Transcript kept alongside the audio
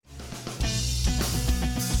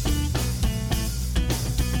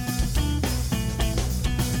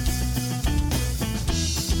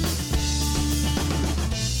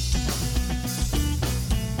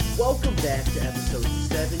back to episode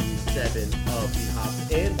 77 of the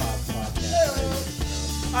Hop and Bob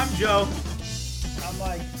podcast. I'm Joe. I'm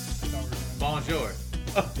like, Bonjour.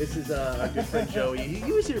 This is our good friend Joey.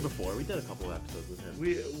 He was here before. We did a couple of episodes with him.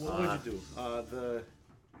 What did you do? The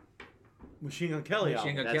Machine Gun Kelly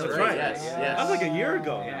Machine album. Gun That's Kelly. right. Yes. Yes. That was like a year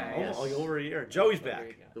ago Yeah, now. yes. Almost like over a year. Joey's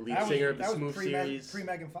back. The lead singer of the Smooth pre series.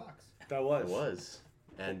 Megan Fox. That was. It was.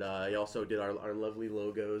 And he also did our lovely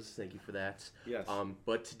logos. Thank you for that. Yes.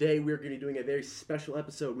 But today we're going to be doing a very special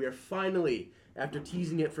episode. We are finally, after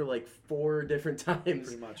teasing it for like 4 different times,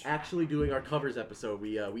 Pretty much. actually doing our covers episode.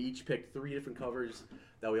 We each picked 3 different covers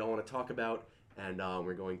that we all want to talk about, and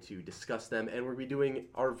we're going to discuss them. And we're going to be doing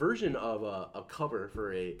our version of a cover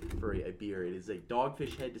for a beer. It is a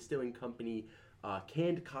Dogfish Head Distilling Company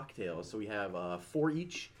canned cocktail. So we have 4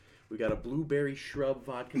 each. We got a blueberry shrub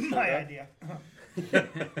vodka My soda, idea.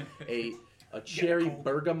 a cherry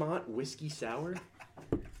bergamot whiskey sour,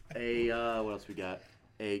 a what else we got?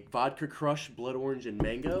 A vodka crush blood orange and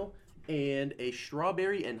mango, and a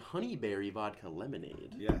strawberry and honeyberry vodka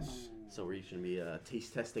lemonade. Yes. So we're each gonna be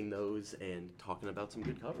taste testing those and talking about some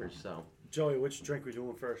good covers. So Joey, which drink we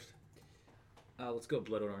doing first? Let's go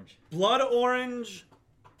blood orange. Blood orange.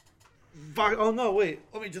 Oh no! Wait.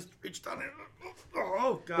 Let me just reach down there.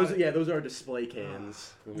 Oh God. those are our display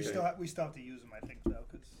cans. We still have to use them, I think, though.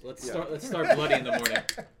 Let's start bloody in the morning.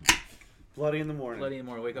 Bloody in the morning. Bloody in the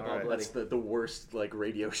morning. Wake up all Alright, bloody. That's the worst like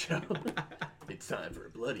radio show. It's time for a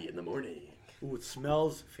bloody in the morning. Ooh, it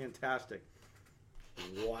smells fantastic.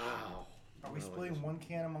 Wow. Are we splitting one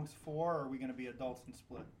can amongst 4, or are we going to be adults and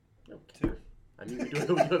split? Okay. I mean, we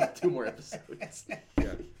have 2 more episodes.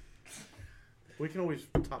 Yeah. We can always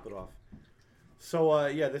top it off.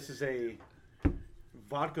 So, this is a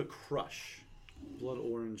vodka crush. Blood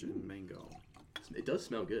orange and mango. It does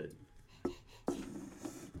smell good. You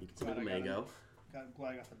can smell the mango.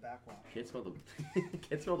 Glad I got the backwash. Can't smell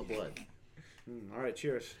the blood. All right,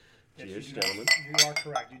 cheers. Yes, Cheers, you do gentlemen. You are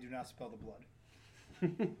correct. You do not spell the blood.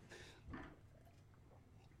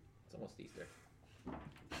 It's almost Easter.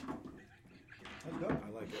 That's good. I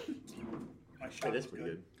like it. My shot It is was pretty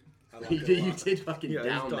good. I like You it did, a you lot. did fucking Yeah,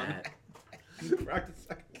 down he's done. that. Crack the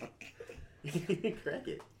second one. Crack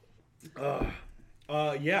it.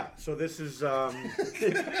 So this is Shotgun.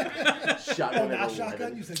 Oh, at not 11.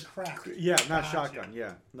 shotgun? You said crack. not Gotcha. shotgun.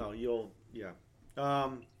 Yeah, no,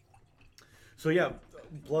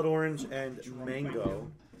 blood orange and mango.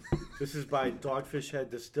 This is by Dogfish Head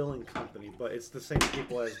Distilling Company, but it's the same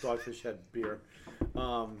people as Dogfish Head beer.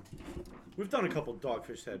 We've done a couple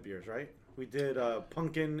Dogfish Head beers, right? We did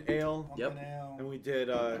pumpkin ale, Yep. and we did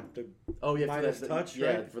the Oh yeah, Midas for Touch,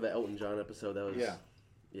 yeah, right? for the Elton John episode. That was Yeah.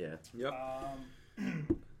 yeah. Yep.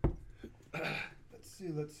 Let's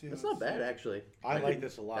see. That's not bad actually. I like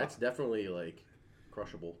this a lot. That's definitely like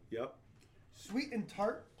crushable. Yep. Sweet and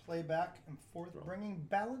tart, playback and forth, bringing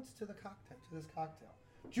balance to the cocktail. To this cocktail,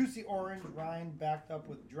 juicy orange rind backed up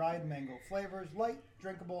with dried mango flavors, light,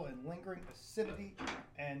 drinkable, and lingering acidity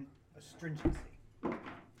and astringency.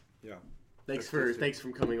 Yeah. Thanks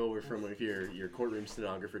for coming over from like your courtroom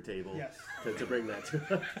stenographer table. Yes. To bring that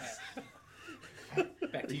to us.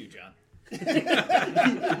 Back to you, John.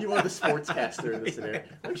 You are the sportscaster in this scenario.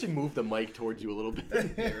 I actually moved the mic towards you a little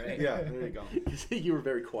bit. Yeah, right. Yeah. There you go. You were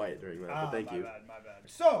very quiet during that, but thank you. My bad.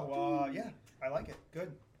 So, I like it.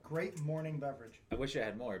 Good. Great morning beverage. I wish I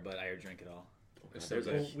had more, but I drink it all. There's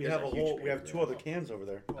a- Well, we there's have a huge we have bag 2 there. other cans over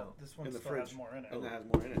there. Well, this one in the still fridge. has more in it. And that has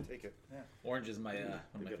more in it. Take it. Orange is my one of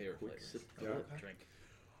my get a favorite quick flavors. sip. I Yeah. love to drink.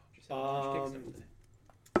 Just had orange cakes every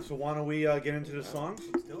day. So why don't we get into the songs?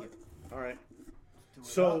 Let's do it. All right. Do it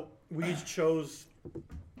So up. we each chose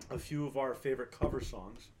a few of our favorite cover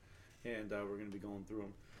songs, and we're going to be going through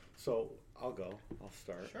them. So I'll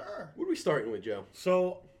start. Sure. What are we starting with, Joe?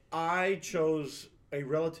 So I chose a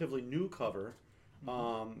relatively new cover.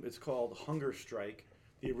 It's called Hunger Strike.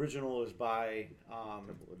 The original is by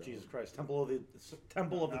Jesus Christ, Temple of the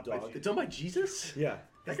Not by Dog. It's done by Jesus? Yeah.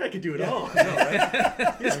 That guy could do it all. I know,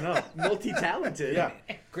 right? I know. Multi-talented. Yeah.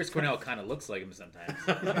 Chris Cornell kind of looks like him sometimes.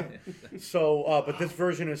 So, but this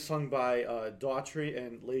version is sung by Daughtry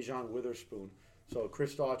and Lejean Witherspoon. So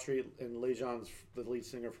Chris Daughtry and Lejean's the lead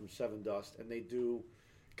singer from Seven Dust, and they do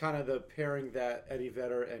kind of the pairing that Eddie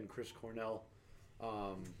Vedder and Chris Cornell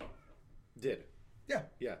did. Yeah.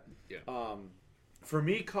 Yeah. Yeah. For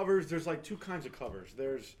me, covers, there's like 2 kinds of covers.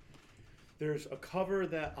 There's a cover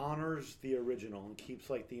that honors the original and keeps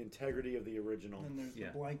like the integrity of the original. And there's Yeah.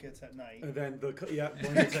 the blankets at night. And then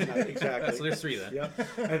blankets at night, exactly. So there's 3 then. Yep.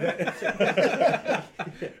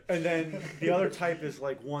 And then the other type is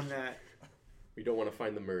like one that We don't want to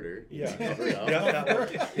find the murder. Yeah. Cover it up. that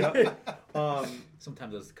one. Yep.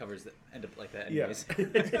 Sometimes those covers that end up like that Yeah. anyways.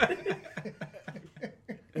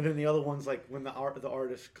 And then the other one's like when the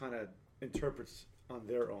artist kind of interprets on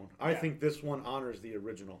their own. I Yeah. think this one honors the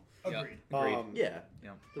original. Agreed. Agreed. Yeah.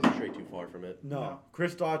 Yeah. Doesn't stray too far from it. No, No.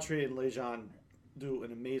 Chris Daughtry and Lejean do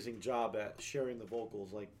an amazing job at sharing the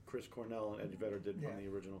vocals, like Chris Cornell and Eddie Vedder did Yeah. on the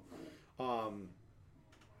original.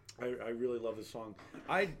 I really love this song.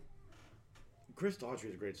 Chris Daughtry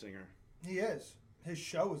is a great singer. He is. His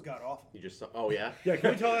show was god awful. You just oh yeah. Yeah,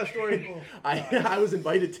 can we tell that story? I was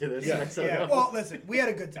invited to this. Yeah. and I said Yeah. no. Well, listen, we had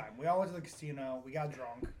a good time. We all went to the casino. We got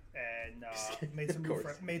drunk and made some Of new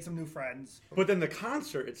course. made some new friends. But then the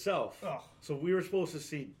concert itself. Ugh. So we were supposed to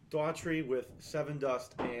see Daughtry with Seven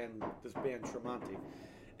Dust and this band Tremonti.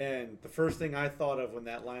 And the first thing I thought of when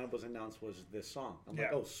that lineup was announced was this song. I'm like,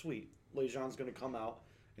 Yeah. oh, sweet. Lejean's going to come out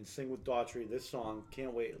and sing with Daughtry this song.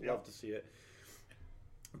 Can't wait. Yep. Love to see it.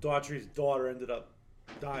 Daughtry's daughter ended up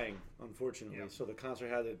dying, unfortunately. Yep. So the concert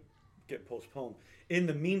had to get postponed. In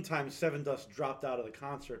the meantime, Seven Dust dropped out of the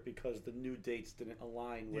concert because the new dates didn't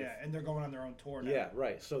align with... Yeah, and they're going on their own tour now. Yeah,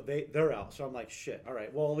 right. So they're out. So I'm like, shit. All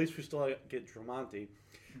right. Well, at least we still get Tremonti.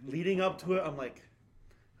 Mm-hmm. Leading up to it, I'm like,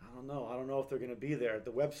 I don't know. I don't know if they're going to be there.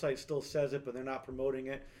 The website still says it, but they're not promoting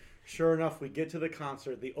it. Sure enough, we get to the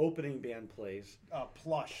concert. The opening band plays.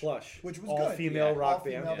 Plush. Which was all all good. female Yeah. rock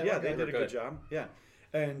All-female band. rock Yeah, band. they did a They good were job. Yeah,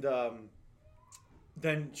 and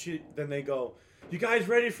then they go, "You guys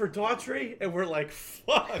ready for Daughtry?" And we're like,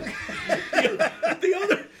 "Fuck." the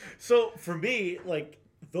other. So for me, like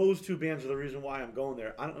those two bands are the reason why I'm going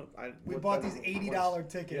there. I don't. We bought these $80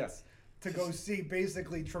 tickets to go see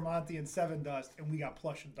basically Tremonti and Seven Dust, and we got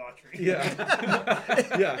Plush and Daughtry. Yeah,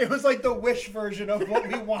 yeah. It was like the Wish version of what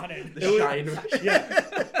we wanted. The shine.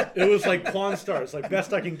 Yeah, it was like Pawn Stars. Like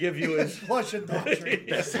best I can give you is Plush and Daughtry.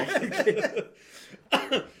 Best I can get.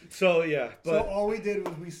 so yeah. So But all we did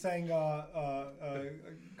was we sang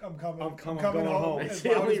I'm coming going home. home It's as the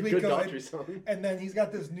loud only as we good could. Daughtry song. And then he's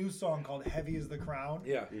got this new song called Heavy as the Crown.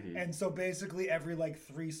 yeah. And so basically every like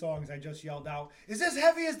 3 songs I just yelled out, "Is this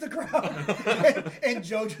heavy as the crown?" and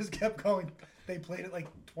Joe just kept going. They played it like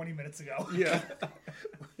 20 minutes ago. Yeah.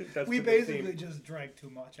 That's We the basically theme. just drank too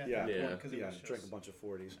much at Yeah. that Yeah. point because it Yeah, was just... drank a bunch of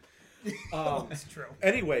 40s. That's true.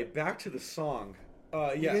 Anyway, back to the song. You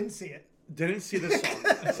Yeah, didn't see it. didn't see the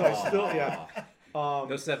song, so I still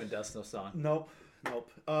No Seven Dust, no song. nope.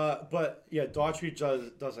 But yeah, Daughtry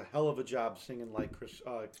does a hell of a job singing like Chris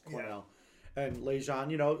Cornell, and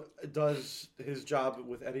Lejean, does his job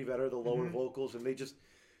with Eddie Vedder, the lower vocals, and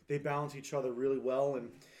they balance each other really well. And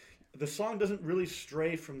the song doesn't really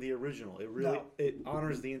stray from the original. It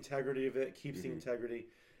honors the integrity of it, keeps the integrity,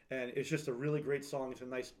 and it's just a really great song. It's a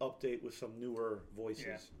nice update with some newer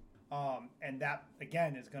voices. And that,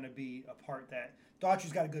 again, is going to be a part that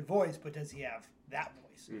Daughtry's got a good voice, but does he have that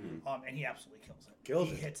voice? And he absolutely kills it. Kills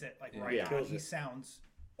he it. hits it like Yeah. right Yeah. on. Kills He it. sounds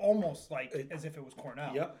almost like as if it was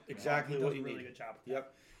Cornell. Yep, exactly he what does you a really need. good job. with that.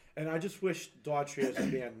 Yep, and I just wish Daughtry as a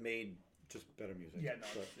band made just better music. Yeah,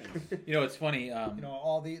 no. But, You know, it's funny.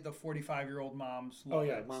 All the 45-year-old moms. oh love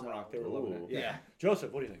yeah, it, Mom so. Rock, they were loving it. Ooh. Yeah. Yeah.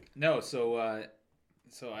 Joseph, what do you think? No, so I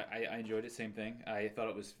enjoyed it. Same thing. I thought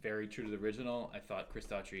it was very true to the original. I thought Chris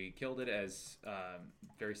Daughtry killed it as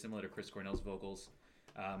very similar to Chris Cornell's vocals.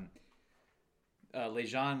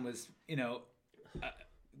 Lejean was,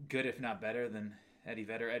 good if not better than Eddie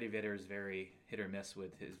Vedder. Eddie Vedder is very hit or miss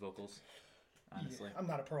with his vocals. Honestly, I'm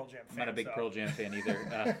not a Pearl Jam fan. I'm not a big so. Pearl Jam fan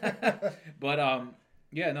either. But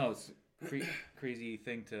yeah, no, it's crazy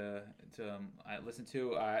thing to I listen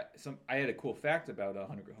to. I had a cool fact about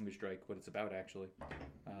Hunger Strike. What it's about actually.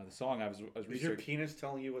 The song I was Is your researching. penis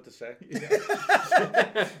telling you what to say?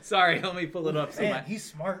 Sorry, let me pull it up. So Man, he's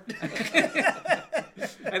smart.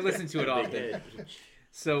 I listen to it Big often. head.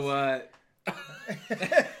 So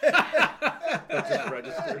That just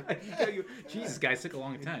registered. Jesus, guys, took a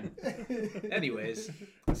long time. Anyways,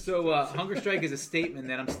 so Hunger Strike is a statement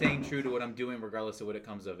that I'm staying true to what I'm doing regardless of what it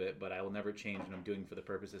comes of it, but I will never change what I'm doing for the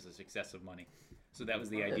purposes of success of money. So that was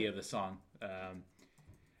the idea of the song.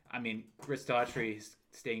 I mean, Chris Daughtry is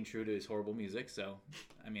staying true to his horrible music, so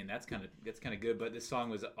I mean that's kind of good. But this song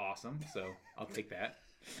was awesome, so I'll take that.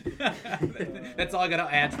 That's all I got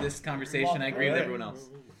to add to this conversation. I agree with everyone else.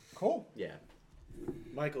 Cool. Yeah.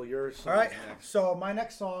 Michael, your song All right. next. So my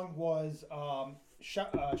next song was Shine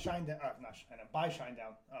Down, not Shine Down, by Shine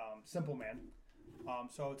Down, Simple Man.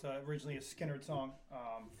 So it's originally a Skynyrd song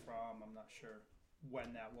from, I'm not sure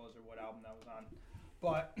when that was or what album that was on.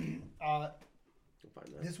 But I'll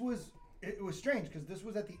find that. this was, it was strange because this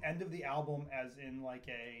was at the end of the album as in like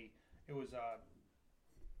it was a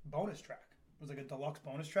bonus track. It was like a deluxe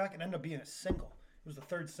bonus track. It ended up being a single. It was the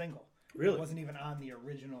third single. Really? It wasn't even on the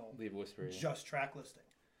original Leave a Whisper. Yeah. just track listing.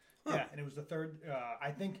 Huh. Yeah, and it was the third.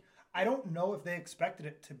 I don't know if they expected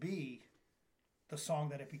it to be the song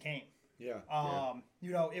that it became. Yeah.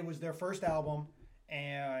 It was their first album,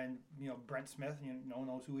 and Brent Smith, no one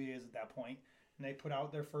knows who he is at that point, and they put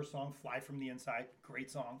out their first song, "Fly from the Inside," great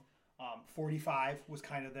song. 45 was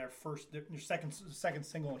kind of their second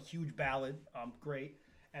single, a huge ballad, great.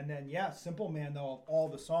 And then Simple Man, though, of all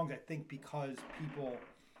the songs, I think because people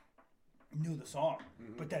knew the song,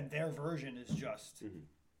 but then their version is just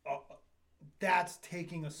that's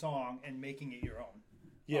taking a song and making it your own.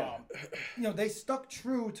 Yeah. They stuck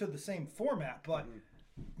true to the same format, but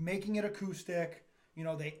making it acoustic.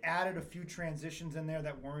 They added a few transitions in there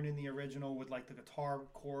that weren't in the original with like the guitar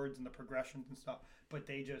chords and the progressions and stuff. But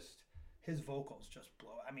his vocals just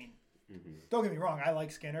blow. I mean, don't get me wrong, I like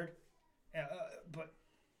Skynyrd, but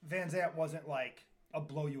Van Zant wasn't like a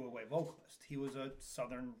blow you away vocalist. He was a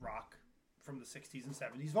Southern rock from the 60s and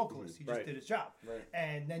 70s vocalist. He just did his job. Right.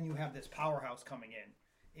 And then you have this powerhouse coming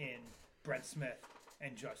in Brent Smith,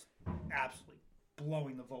 and just absolutely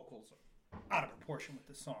blowing the vocals out of proportion with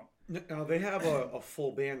this song. Now they have a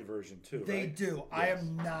full band version too. They right? do. Yes. I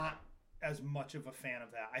am not as much of a fan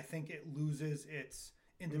of that. I think it loses its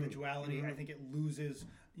individuality. I think it loses,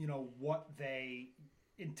 what they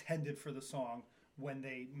intended for the song when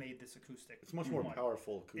they made this acoustic. It's much more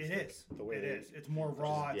powerful acoustic. It is. The way it is. It's more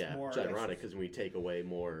raw. It's more. It's ironic because when we take away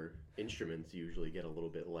more instruments, you usually get a little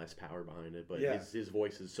bit less power behind it. But his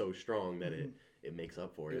voice is so strong that it makes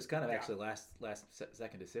up for it. It was kind of actually last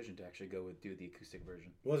second decision to actually do the acoustic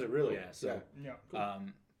version. Was it really? Yeah. So Cool.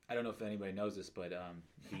 I don't know if anybody knows this, but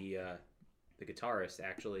the guitarist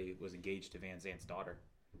actually was engaged to Van Zant's daughter.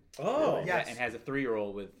 Oh, really? Yes. And has a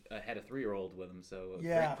 3-year-old had a 3-year-old with him. So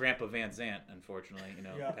Grandpa Van Zant, unfortunately,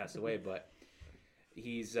 passed away. But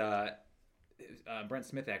he's Brent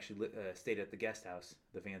Smith actually stayed at the guest house,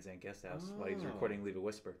 the Van Zant guest house, while he was recording "Leave a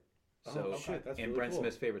Whisper." So, shit, that's and really Brent cool.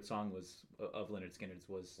 Smith's favorite song of Lynyrd Skynyrd's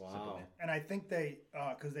was "Simple Man." And I think they,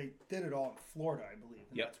 because they did it all in Florida, I believe.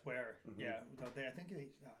 And Yep. that's where, I think they.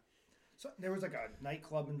 So there was like a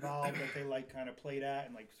nightclub involved that they like kind of played at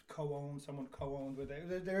and like someone co-owned with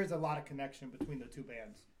it. There is a lot of connection between the two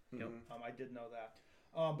bands. Yep. I did know that.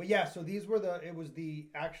 But yeah, so these were the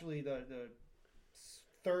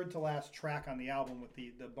third to last track on the album with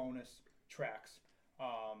the bonus tracks.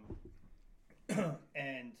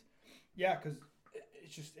 And yeah, because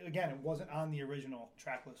it's just, again, it wasn't on the original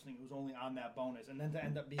track listing. It was only on that bonus. And then to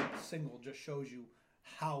end up being a single just shows you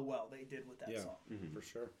how well they did with that song. For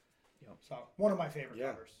sure. So one of my favorite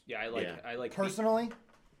covers. Yeah, I like Personally,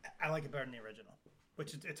 I like it better than the original,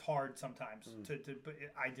 which it's hard sometimes but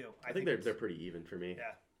I do. I think they're pretty even for me.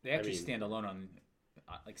 Yeah. They actually stand alone on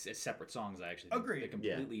as separate songs. I actually think Agreed. they're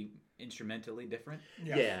completely instrumentally different.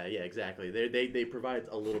 Yeah, exactly. They provide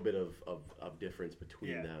a little bit of difference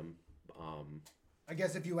between them. I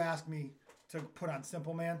guess if you ask me to put on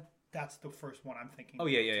Simple Man, that's the first one I'm thinking. Oh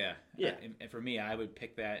yeah. Yeah. And for me, I would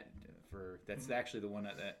pick that that's actually the one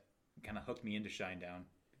that kind of hooked me into Shinedown,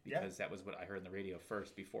 because that was what I heard on the radio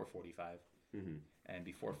first before 45 and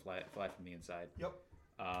before Fly from the Inside. Yep.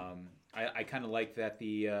 I kind of like that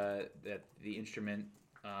the instrument,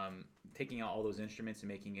 taking out all those instruments and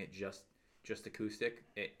making it just acoustic.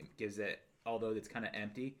 It gives it, although it's kind of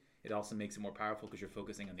empty, it also makes it more powerful because you're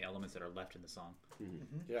focusing on the elements that are left in the song.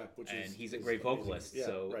 Yeah, and he's a great vocalist,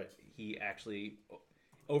 so he actually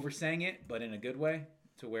oversang it, but in a good way.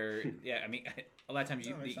 To where, I mean, a lot of times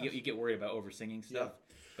you get worried about over-singing stuff,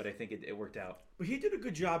 but I think it worked out. But he did a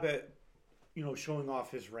good job at, showing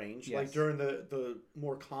off his range. Yes. Like during the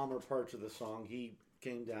more calmer parts of the song, he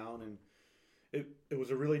came down, and it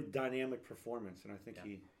was a really dynamic performance, and I think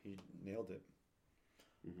he nailed it.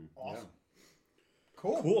 Awesome. Yeah.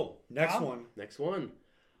 Cool. Next one. This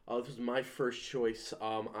was my first choice.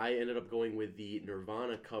 I ended up going with the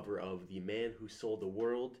Nirvana cover of "The Man Who Sold the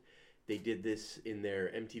World." They did this in their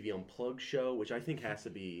MTV Unplugged show, which I think has to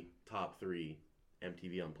be top 3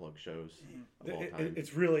 MTV Unplugged shows of all time.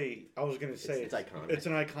 It's really, I was going to say, it's iconic. It's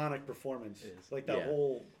an iconic performance. It is. Like that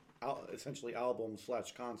whole, essentially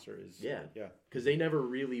album/concert is. Yeah. Because they never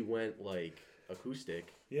really went like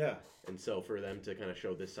acoustic. Yeah. And so for them to kind of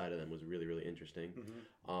show this side of them was really, really interesting.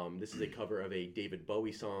 This is a cover of a David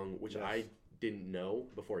Bowie song, which I didn't know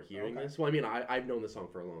before hearing this. Well, I mean, I've known the song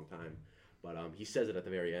for a long time. But he says it at the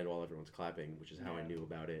very end while everyone's clapping, which is how I knew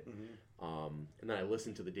about it. And then I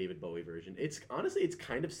listened to the David Bowie version. It's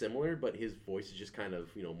kind of similar, but his voice is just kind of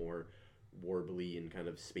more warbly and kind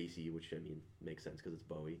of spacey, which I mean makes sense because it's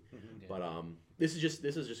Bowie. But this is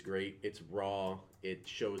just great. It's raw. It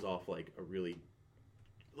shows off like a really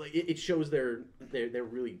like it shows their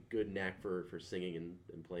really good knack for singing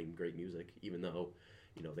and playing great music, even though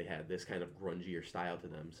they had this kind of grungier style to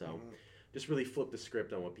them. So just really flipped the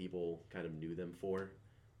script on what people kind of knew them for.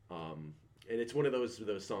 And it's one of those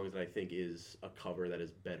songs that I think is a cover that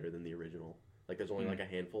is better than the original. Like there's only like a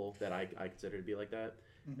handful that I consider to be like that,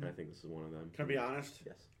 and I think this is one of them. Can I be honest?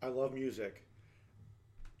 Yes. I love music.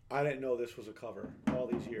 I didn't know this was a cover all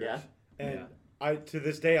these years. Yeah? And Yeah. I to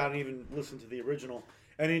this day I don't even listen to the original.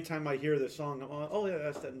 Anytime I hear this song, I'm like, oh yeah,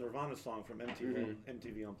 that's that Nirvana song from MTV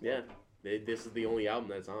Unplugged. Yeah. This is the only album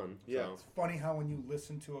that's on. Yeah. So. It's funny how when you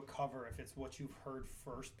listen to a cover, if it's what you've heard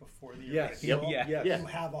first before the Yes. original, Yep. Yes. Yeah. you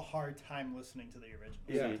have a hard time listening to the original.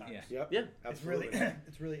 Yeah. Sometimes. Yeah. Yep. Yeah. It's really, Absolutely.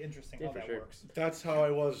 it's really interesting Yeah, how for that sure. works. That's how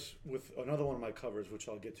I was with another one of my covers, which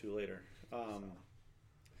I'll get to later.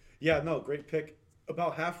 Yeah, no, great pick.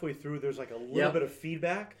 About halfway through, there's like a little bit of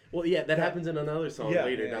feedback. Well, yeah, that happens in another song Yeah.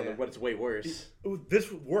 later Yeah, down yeah. the but it's way worse.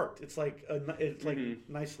 This worked. It's like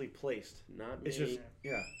nicely placed. Not It's me. just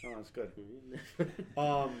no, it's good.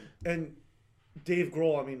 And Dave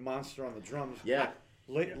Grohl, I mean, monster on the drums. Yeah.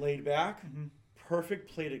 Laid back, perfect.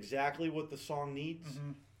 Played exactly what the song needs.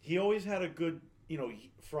 He always had a good,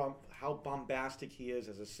 from how bombastic he is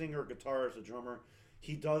as a singer, guitarist, a drummer.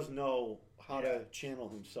 He does know how to channel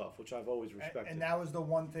himself, which I've always respected. And that was the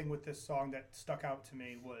one thing with this song that stuck out to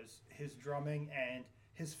me was his drumming and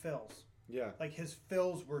his fills. Yeah. Like his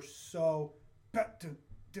fills were so,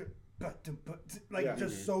 like Yeah.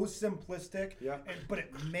 just so simplistic. Yeah. But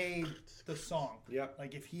it made the song. Yeah.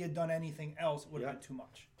 Like if he had done anything else, it would have Yeah. been too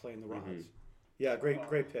much. Playing the rods. Yeah, great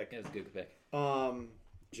pick. Yeah, it's a good pick.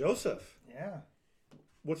 Joseph, Yeah.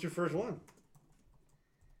 what's your first one?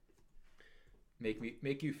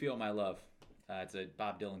 Make You Feel My Love. It's a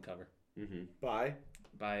Bob Dylan cover By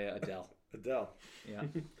by Adele. Adele. Yeah.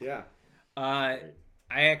 Yeah. I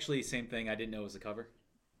actually, same thing. I didn't know it was a cover.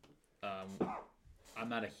 I'm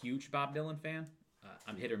not a huge Bob Dylan fan.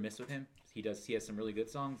 I'm hit or miss with him. He has some really good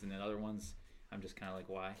songs, and then other ones I'm just kind of like,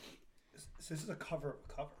 why? So this is a cover of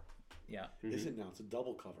a cover. Yeah. Is it now? It's a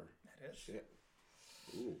double cover. It is. Shit.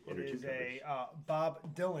 Ooh, It under two is covers. a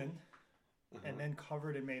Bob Dylan, and then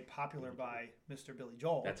covered and made popular by Mr. Billy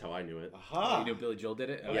Joel. That's how I knew it. Aha. You know Billy Joel did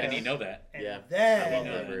it? Oh, Yes. I didn't know that. and Yeah. I then love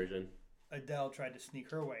that version. Adele tried to sneak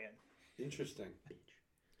her way in. Interesting.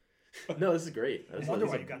 No, this is great. I wonder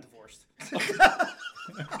why you got divorced. I'm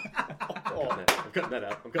cutting that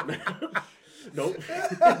out. I'm cutting that out. Nope.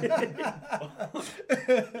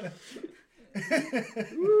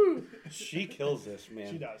 She kills this,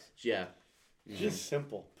 man. She does. Yeah. Just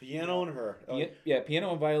simple. Piano and her. Yeah,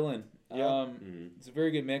 piano and violin. Yeah. It's a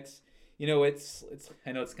very good mix. It's.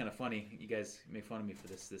 I know it's kind of funny. You guys make fun of me for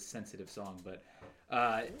this sensitive song, but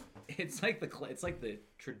it's like the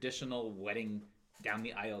traditional wedding down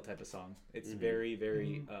the aisle type of song. It's very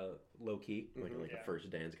very low key, Like a first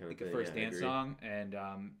dance kind of like thing. a first yeah, I dance agree. song. And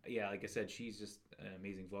like I said, she's just an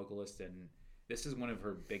amazing vocalist, and this is one of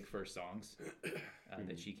her big first songs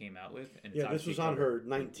that she came out with. And it's Yeah, this obviously was on covered. her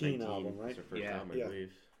 19 album, right? It's her first Yeah. album, I Yeah.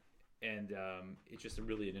 believe. And it's just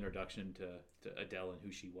really an introduction to Adele and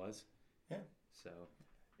who she was. Yeah. So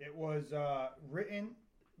It was written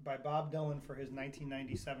by Bob Dylan for his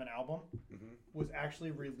 1997 album. Was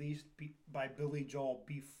actually released by Billy Joel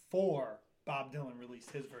before Bob Dylan released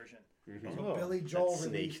his version. So Oh, Billy Joel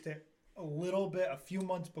snake. released it a few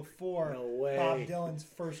months before No way. Bob Dylan's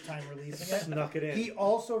first time releasing it. Snuck it in. He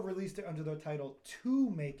also released it under the title "To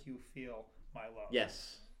Make You Feel My Love"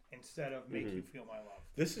 Yes. instead of "Make You Feel My Love."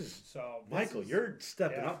 This is So this Michael. is- You're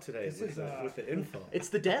stepping yeah, up today this with is, the info. It's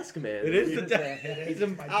the desk, man. It is the it He's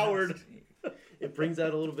is my empowered. desk. It brings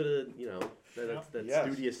out a little bit of that Yes.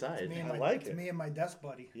 studious side. Me and I my, like it's it. me and my desk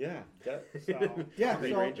buddy. Yeah. That, So yeah,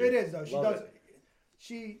 Green so Ranger. it is though. She Love does.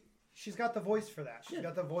 it. She's got the voice for that. She's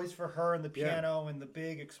got the voice for her and the Yeah. piano and the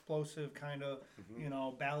big explosive kind of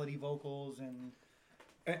ballady vocals and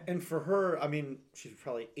and for her, I mean, she's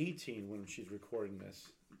probably 18 when she's recording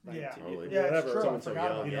this. yeah, 19, Totally. yeah, whatever. it's true. I Someone so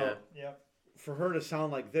forgot young, about yeah. that. Yep. For her to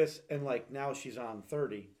sound like this, and like now she's on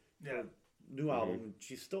 30. Yeah. Her new album.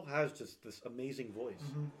 She still has just this amazing voice.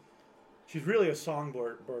 Mm-hmm. She's really a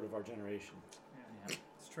songbird of our generation.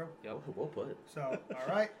 It's true. Well put. So all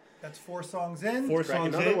right, that's 4 songs in. 4 Crack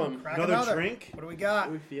songs another in, one. Crack another drink. What do we How got?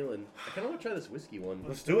 are we feeling? I kind of want to try this whiskey one.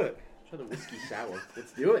 Let's do it. Try the whiskey sour.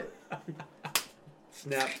 Let's do it.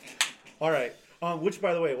 Snap. All right. Which,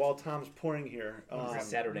 by the way, while Tom's pouring here,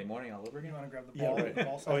 Saturday morning all over You again. want to grab the yeah, ball? right.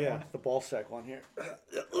 ball sack Oh yeah, one? the ball sack one here.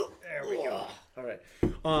 There we go. All right.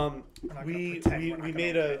 not gonna We pretend we're not we gonna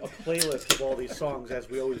made a playlist of all these songs as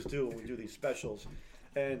we always do when we do these specials,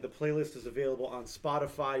 and the playlist is available on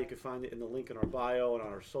Spotify. You can find it in the link in our bio and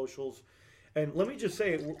on our socials. And let me just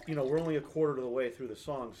say, we're only a quarter of the way through the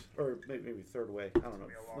songs, or maybe third way. I don't know.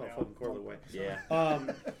 No, fucking quarter of the way. Yeah.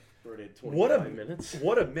 We're at 25 What a minutes.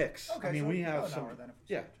 What a mix! Okay, I mean, so we have an some. hour then if it's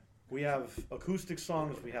Yeah, we have acoustic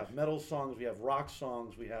songs, we have metal songs, we have rock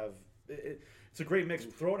songs, we have. It's a great mix.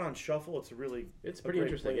 Throw it on shuffle. It's It's pretty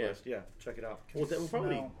great interesting. playlist. Yeah, check it out. We'll probably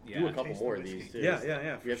Smell. do Yeah. a couple Taste more the of these whiskey. too. Yeah,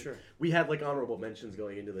 We for have- sure. We had like honorable mentions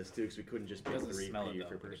going into this too, because we couldn't just It pick doesn't three smell per it though,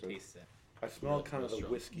 per but it person. tastes it. I smell Real- kind of real the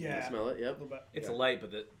strong. whiskey. Yeah. You smell it? A Yep. little bit. It's Yeah. light,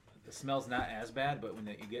 but the smell's not as bad. But when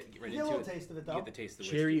you get right You get a into little it, taste of it you though. get the taste of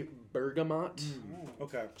the Cherry whiskey. bergamot.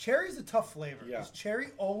 Okay. Cherry's a tough flavor. Yeah. 'Cause cherry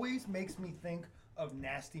always makes me think of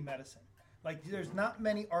nasty medicine. Like there's not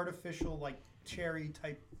many artificial like cherry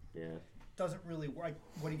type. Yeah. Doesn't really work. Like,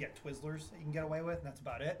 what do you get? Twizzlers that you can get away with, and that's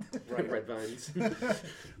about it. Right. Red vines.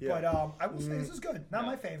 Yeah. But I will say this is good. Not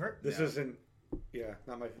my favorite. This Yeah. isn't. Yeah,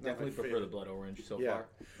 not my. Not Definitely my prefer favorite. the blood orange so Yeah. far.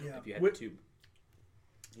 Yeah. If you had Wh- the tube.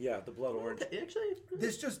 Yeah, the blood orange. Actually,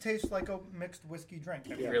 This just tastes like a mixed whiskey drink.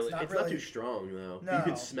 I mean, Really? it's not too strong though. You No.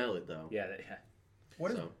 can smell it though. Yeah.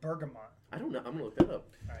 What is So. bergamot? I don't know. I'm gonna look that up.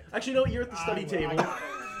 All right. Actually, no. You're at the study I table. got it.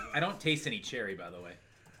 I don't taste any cherry, by the way.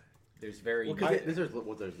 There's very. Well,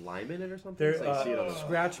 because there's lime in it or something. There, It's like, see it on the-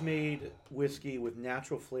 scratch-made whiskey with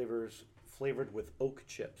natural flavors, flavored with oak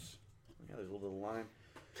chips. Yeah, there's a little lime.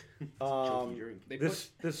 chunky drink. They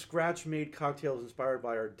This scratch-made cocktail is inspired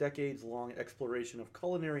by our decades-long exploration of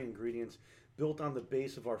culinary ingredients built on the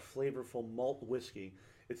base of our flavorful malt whiskey.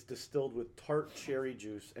 It's distilled with tart cherry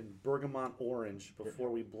juice and bergamot orange before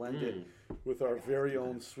we blend it with our very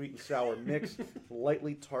own sweet and sour mix,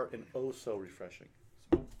 lightly tart and oh so refreshing.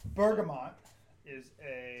 Bergamot is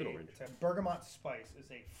an orange. it's a bergamot spice. Is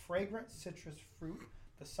a fragrant citrus fruit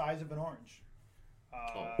the size of an orange.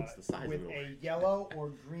 It's the size of with an orange. a yellow or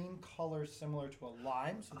green color similar to a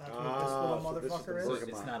lime. So that's what this Ah, little so this is the motherfucker is. bergamot.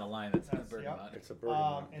 It's not a lime. It's That's- a bergamot. It's a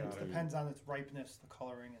bergamot. And Got it it. depends on its ripeness, the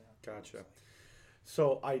coloring, and Gotcha.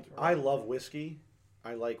 So I love whiskey.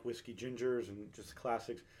 I like whiskey gingers and just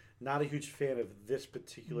classics. Not a huge fan of this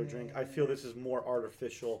particular drink. I feel this is more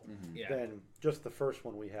artificial Yeah. than just the first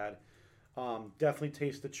one we had. Definitely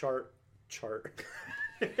taste the tart tart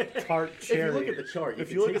If you cherry. look at the chart, If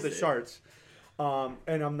can you look at taste the it. charts,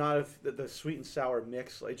 and I'm not the sweet and sour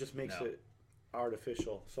mix. It just makes No. it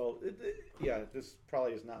artificial. So yeah, this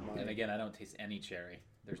probably is not mine. And again, I don't taste any cherry.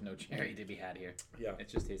 There's no cherry to be had here. Yeah. It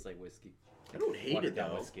just tastes like whiskey. I don't hate Watered it down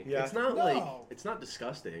though. whiskey. Yeah. It's not No. like it's not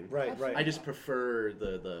disgusting. Right. I just prefer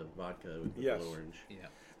the vodka with the Yes. blood orange. Yeah.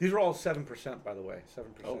 These are all 7%, by the way.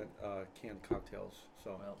 7% Oh. canned cocktails.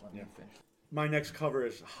 So Well, let me yeah. finish. My next cover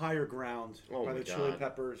is Higher Ground Oh by my the Chili God.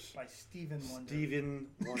 Peppers. by Stephen Wonder. Stephen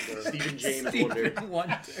Wonder. Stephen James Stephen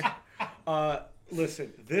Wonder. Wonder.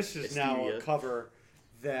 Listen, this is now a Stevia. cover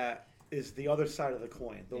that is the other side of the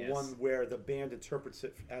coin. The Yes. one where the band interprets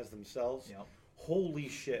it as themselves. Yep. Holy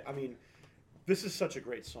shit. I mean, this is such a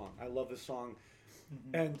great song. I love this song.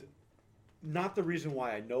 And not the reason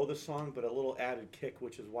why I know the song, but a little added kick,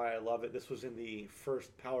 which is why I love it. This was in the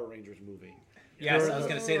first Power Rangers movie. Yes, During I was the-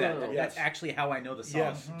 going to say that. Oh. That's Yes. actually how I know the song.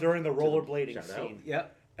 Yes, during the rollerblading Shout out. scene.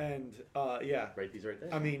 Yep. And yeah, Write these right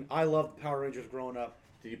there. I mean, I loved Power Rangers growing up.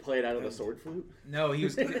 Did you play it out of the sword flute? No, he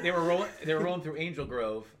was. They were rolling. They were rolling through Angel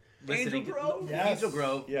Grove, listening Angel Grove? to Yes. Angel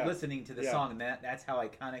Grove, Yeah. listening to the Yeah. song, and that's how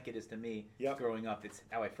iconic it is to me. Yep. Growing up, it's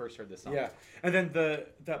how I first heard the song. Yeah, and then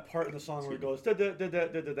that part in the song where it goes da da da da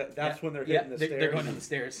da da. That's Yeah. when they're Yeah, hitting the they're, stairs. They're going down the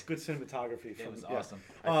stairs. Good cinematography. It was yeah. awesome.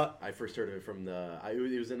 I first heard of it from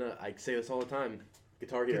it was in I say this all the time.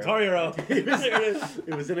 Guitar Hero. Guitar Hero. it, was, There it is.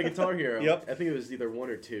 it was in a Guitar Hero. Yep. I think it was either one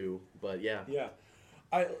or two, but yeah. Yeah,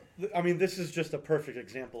 I mean, this is just a perfect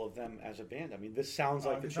example of them as a band. I mean, this sounds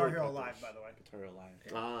like the Guitar Chili Hero Peppers. Live, by the way. Guitar Hero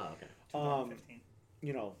Live. Ah, okay. 2015.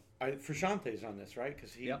 You know, Frusciante's on this, right?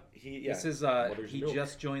 Because he Yep. yeah. This is Mother's he Milk.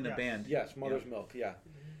 just joined the Yes. band. Yes, Mother's Milk. Yeah.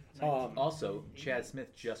 Also, Chad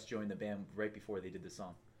Smith just joined the band right before they did the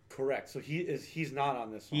song. Correct. So he's not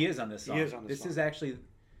on this song. He is on this song. He is on this This song. is actually,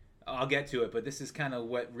 I'll get to it, but this is kind of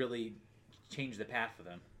what really changed the path for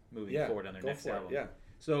them moving Yeah, forward on their go next for it, album. yeah.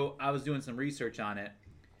 So I was doing some research on it,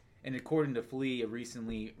 and according to Flea,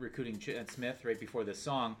 recently recruiting Chad Smith right before this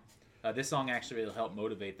song actually will help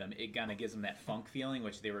motivate them. It kind of gives them that funk feeling,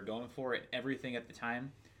 which they were going for. Everything at the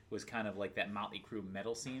time was kind of like that Motley Crue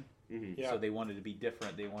metal scene. Yeah. So they wanted to be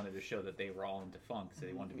different. They wanted to show that they were all into funk. So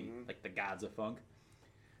they wanted to be like the gods of funk.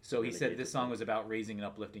 So he said Renegade this funk. song was about raising and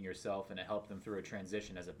uplifting yourself, and it helped them through a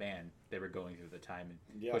transition as a band they were going through the time,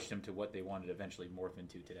 and Yeah. pushed them to what they wanted to eventually morph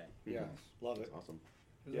into today. Yeah, love it. Awesome.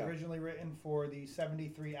 It was Yeah. originally written for the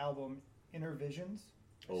 '73 album Inner Visions.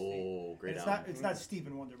 Oh, great It's album. not. It's not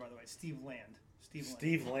Stephen Wonder, by the way. It's Steve Land.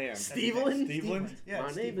 Steve Land. Steveland? Steveland? Yeah,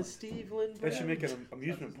 My name is Steveland. That should make an That's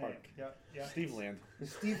amusement his park. name. Yeah. Steve Land.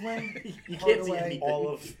 Steveland. You can't see Hardaway. anything. All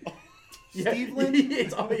of. Yeah, Steveland?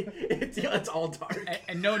 it's all dark.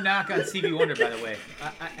 And no knock on Stevie Wonder, by the way.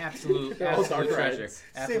 Absolute They're all dark treasure. rides.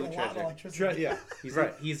 Save a Absolute lot of treasure. electricity. Yeah. He's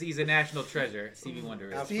right. he's a national treasure. Stevie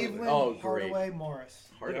Wonder is. Absolutely. Steveland, Oh, great. Hardaway, Morris.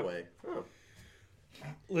 Hardaway. Oh.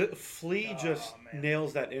 Flea Oh, just man.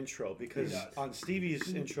 nails that intro because He does. on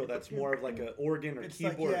Stevie's intro, that's more of like an organ or It's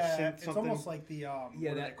like, keyboard or yeah, synth it's something. almost like the Yeah, what do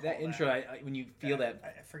they that call intro. When you feel that,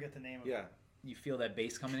 I forget the name of yeah, it. you feel that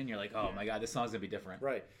bass coming in. You're like, oh my god, this song's gonna be different.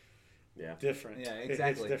 right. Yeah. Different. Yeah, It's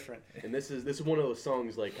exactly. different. And this is one of those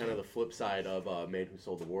songs, like kind of the flip side of Man Who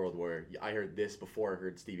Sold the World, where I heard this before I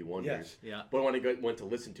heard Stevie Wonder's. Yes. Yeah. But when I went to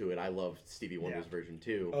listen to it, I loved Stevie Wonder's version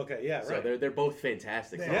too. Okay. Yeah. So Right. they're both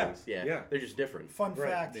fantastic They songs. are. Yeah. Yeah. They're just different. Fun Right,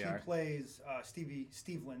 fact: they he are. plays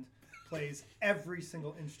Steveland plays every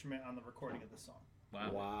single instrument on the recording of the song.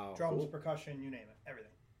 Wow. Wow. Drums, cool. percussion, you name it,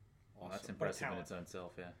 everything. Well, that's Awesome. impressive in talent. its own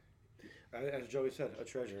self. Yeah. As Joey said, a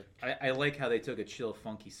treasure. I like how they took a chill,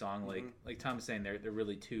 funky song. Like Tom was saying, they're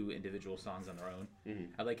really two individual songs on their own.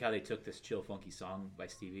 Mhm. I like how they took this chill, funky song by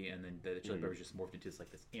Stevie, and then the Chili Peppers just morphed into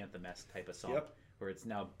this anthem-esque type of song, Yep. where it's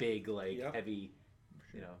now big, like Yep. heavy,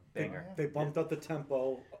 Oh, banger. They bumped up the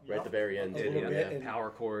tempo. Right at the very end. A too, little yeah. bit, and-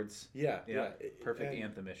 Power chords. Yeah. Yeah. Yeah. Perfect And-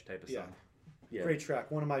 anthem-ish type of yeah. song. Yeah. Great track.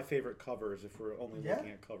 One of my favorite covers. If we're only Yeah.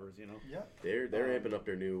 looking at covers, you know. Yeah. They're amping up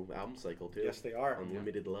their new album cycle too. Yes, they are.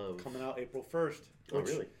 Unlimited Love. Coming out April 1st. Oh, which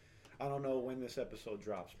really? I don't know when this episode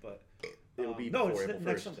drops, but It'll be no, before it's April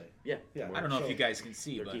next 1st. Sunday. Yeah. Yeah. I don't know So- if you guys can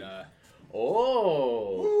see, but 13th.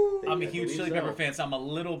 Oh. I'm a I huge believe Chili so. Pepper fan, so I'm a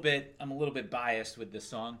little bit biased with this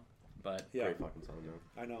song, but Yeah, Great fucking song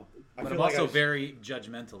though. I know. I but feel I'm like also I- very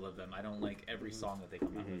judgmental of them. I don't like every song that they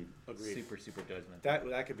come out with. Agreed. Super judgmental.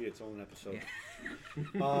 That could be its own episode.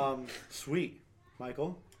 Sweet,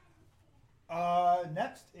 Michael.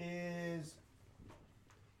 Next is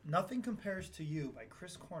 "Nothing Compares to You" by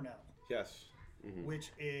Chris Cornell, Yes.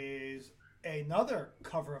 which is another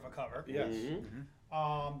cover of a cover. Yes.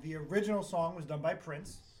 Mhm. The original song was done by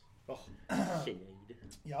Prince. Oh, Shade.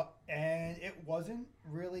 Yep, and it wasn't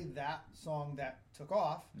really that song that took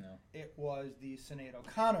off. No. It was the Sinead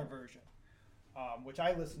O'Connor version, which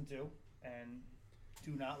I listened to and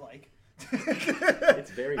do not like.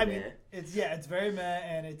 It's very I mean, meh. it's very meh,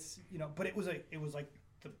 and it's but it was like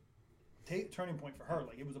the turning point for her.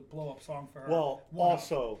 Like it was a blow up song for her. well, One of,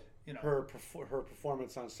 also you know. her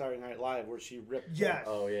performance on Saturday Night Live where she ripped Yes.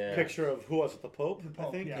 Oh the yeah. picture of who was it, the Pope? The Pope,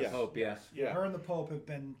 I think. yes. Yeah. Hope, yeah. Yeah. Her and the Pope have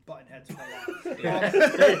been button heads for a while. Yeah.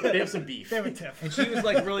 they have some beef. They have a tiff. And she was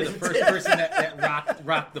like really the first person that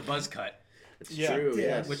rocked the buzz cut, It's Yeah. true. Yeah.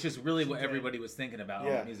 Yes. which is really what She did. everybody was thinking about on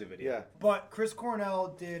Yeah. the music video. Yeah. But Chris Cornell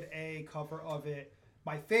did a cover of it.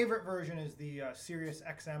 My favorite version is the Sirius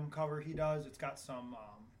XM cover he does. It's got some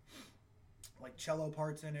like cello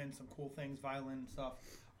parts in it and some cool things, violin and stuff.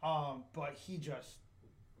 But he just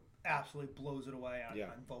absolutely blows it away on,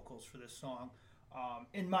 Yeah. on vocals for this song.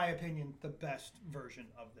 In my opinion, the best version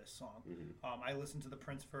of this song. I listened to the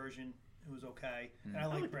Prince version. It was okay. And I I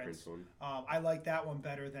like like the Prince. Prince one. I like that one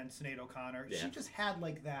better than Sinead O'Connor. Yeah. She just had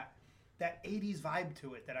like that 80s vibe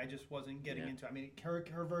to it that I just wasn't getting Yeah. into. I mean,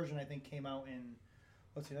 her version I think came out in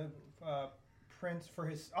Prince for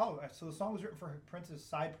his so the song was written for Prince's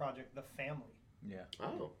side project, The Family. Yeah. Oh.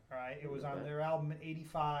 All right, it was Look at on that. their album in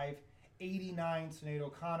 '85, '89. Sinead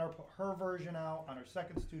O'Connor put her version out on her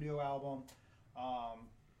second studio album,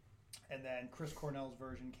 and then Chris Cornell's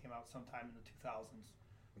version came out sometime in the 2000s.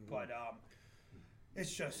 But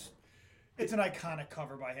it's an iconic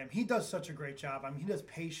cover by him. He does such a great job. I mean, he does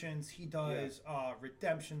Patience. He does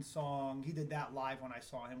Redemption Song. He did that live when I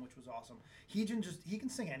saw him, which was awesome. He can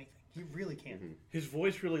sing anything. He really can. His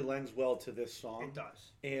voice really lends well to this song. It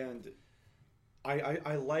does. And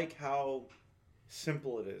I like how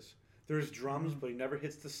simple it is. There's drums, but he never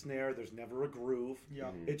hits the snare. There's never a groove. Yeah.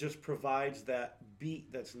 It just provides that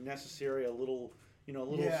beat that's necessary, a little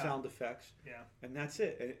Yeah. sound effects, Yeah. and that's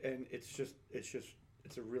it. And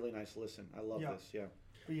it's a really nice listen. I love Yeah. this. Yeah.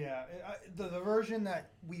 But yeah, the version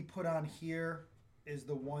that we put on here is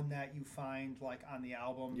the one that you find like on the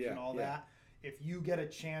albums Yeah, and all yeah. that. If you get a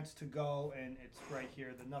chance to go, and it's right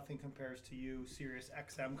here, the Nothing Compares to You Sirius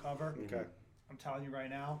XM cover. Okay. I'm telling you right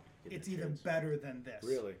now, Get it's that even chance. better than this.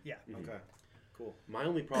 Really? Yeah. Okay. Cool. My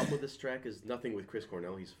only problem with this track is nothing with Chris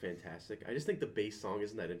Cornell. He's fantastic. I just think the bass song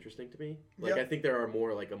isn't that interesting to me. Like Yep. I think there are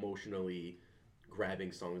more like emotionally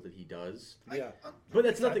grabbing songs that he does. Yeah. But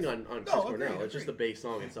that's nothing on Chris No, Cornell. agreed, It's just the bass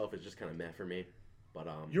song itself is just kind of meh for me. But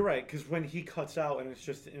You're right, because when he cuts out and it's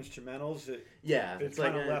just the instrumentals, it's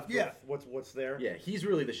like kind of left yeah. with what's there. yeah, he's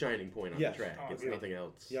really the shining point on Yes. the track. Oh, It's yeah. nothing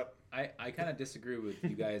else. Yep. I kind of disagree with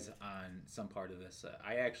you guys on some part of this.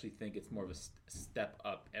 I actually think it's more of a step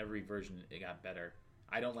up. Every version it got better.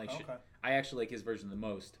 I don't like. Okay. I actually like his version the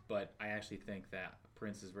most, but I actually think that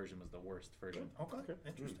Prince's version was the worst version. Okay,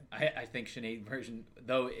 interesting. I think Sinead version,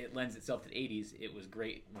 though it lends itself to the '80s, it was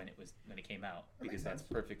great when it came out because that's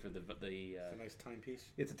perfect for the It's a nice timepiece.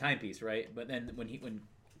 it's a timepiece, right? But then when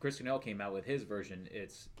Chris Cornell came out with his version,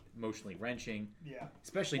 it's emotionally wrenching. Yeah.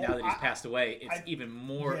 Especially Well, now that he's I- passed away, it's I- even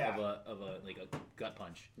more yeah. of a like a gut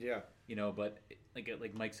punch, Yeah. you know. But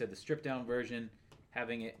like Mike said, the stripped down version,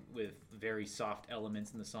 having it with very soft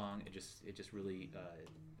elements in the song, it just really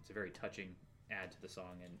it's a very touching add to the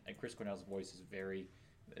song, and Chris Cornell's voice is a very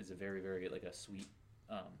like a sweet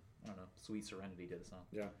I don't know, sweet serenity to the song.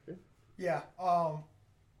 Yeah. Yeah.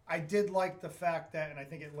 I did like the fact that, and I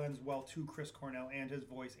think it lends well to Chris Cornell and his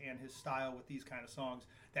voice and his style with these kind of songs,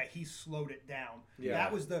 that he slowed it down. Yeah.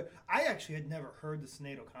 That was I actually had never heard the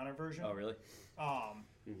Sinead O'Connor version. Oh, really?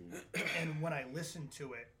 And when I listened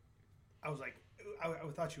to it, I was like, I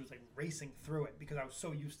thought she was like racing through it because I was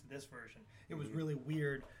so used to this version. It was really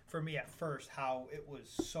weird for me at first how it was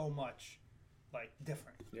so much like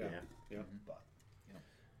different. Yeah. Yeah. Yeah. But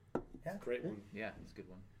Great one, Yeah, it's a good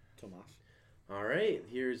one. Tomas. All right,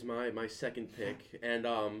 here's my second pick, and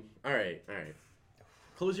all right.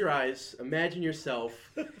 Close your eyes. Imagine yourself.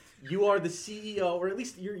 You are the CEO, or at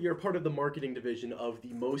least you're part of the marketing division of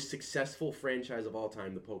the most successful franchise of all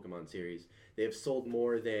time, the Pokemon series. They have sold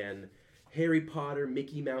more than Harry Potter,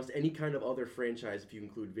 Mickey Mouse, any kind of other franchise, if you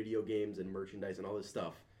include video games and merchandise and all this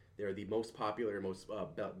stuff. They're the most popular, most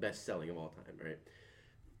best-selling of all time, right?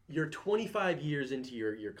 You're 25 years into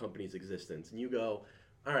your company's existence, and you go,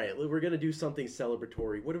 all right, we're going to do something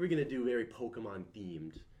celebratory. What are we going to do very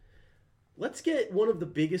Pokemon-themed? Let's get one of the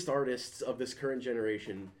biggest artists of this current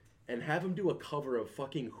generation and have him do a cover of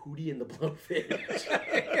fucking Hootie and the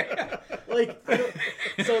Blowfish.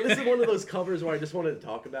 So this is one of those covers where I just wanted to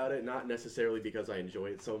talk about it, not necessarily because I enjoy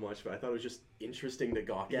it so much, but I thought it was just interesting to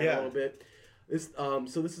gawk at a little bit. This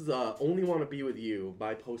is Only Want to Be With You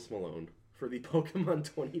by Post Malone for the Pokemon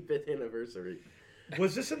 25th anniversary.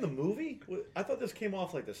 Was this in the movie? I thought this came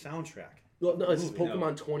off like the soundtrack. Well, no, it's Movie,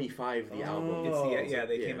 Pokemon 25, the album. It's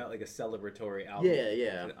they yeah. came out like a celebratory album.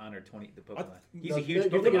 Yeah. To honor the Pokemon. He's no, a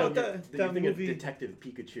huge You're thinking Pokemon. of, that you're thinking of movie- Detective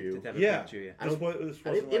Pikachu. Yeah. Pikachu, yeah. This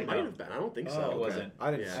wasn't It might have been. I don't think so. Oh, It wasn't. I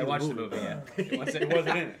didn't Yeah. see I watched the movie. Yeah, it wasn't It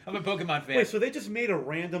wasn't in it. I'm a Pokemon fan. Wait, so they just made a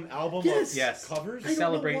random album Yes. of Yes. covers? I don't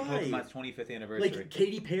Celebrate know why. Pokemon's 25th anniversary. Like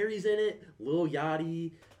Katy Perry's in it, Lil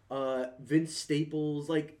Yachty, Vince Staples.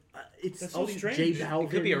 It's That's all so these strange. Jay It Balvin. It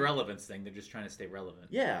could be a relevance thing. They're just trying to stay relevant.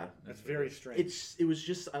 Yeah, That's very strange. it was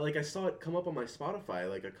just I saw it come up on my Spotify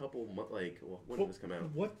like a couple when did this come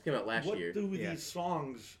out? What It came out last year. What do Yeah. these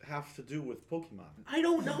songs have to do with Pokemon? I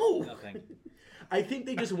don't know. Nothing. I think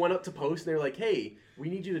they just went up to Post and they're like, "Hey, we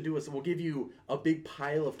need you to do us. We'll give you a big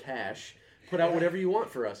pile of cash. Put out whatever you want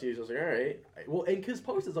for us." And he's just like, "All right." Well, and because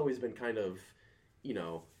Post has always been kind of,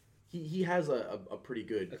 he has a pretty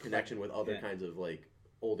good connection with other kinds of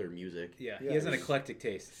older music. Yeah, Yeah, he has an he's- eclectic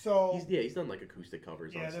taste. so He's done acoustic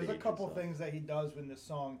covers. yeah, on there's stage a and couple stuff. things that he does in this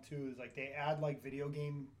song too. Is like they add video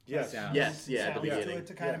game Yes. Sounds. Yes, yeah, at the sounds to beginning. it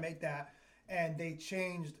to kind Yeah. of make that. And they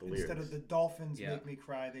changed The instead lyrics. of the Dolphins Yeah. make me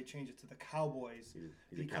cry, they changed it to the Cowboys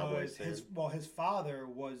He's a Cowboys because fan. his father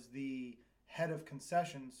was the head of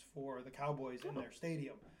concessions for the Cowboys in their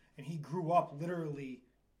stadium, and he grew up literally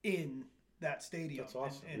in that stadium That's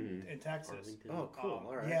awesome. in Texas. Arlington. Oh, cool.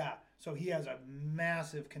 All right. Yeah, so he has a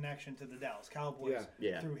massive connection to the Dallas Cowboys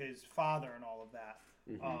Yeah. through his father and all of that.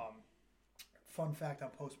 Mhm. Fun fact on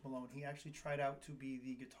Post Malone, he actually tried out to be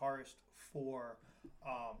the guitarist for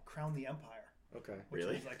Crown the Empire, Okay. which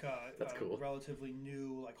Really? is like That's a cool. relatively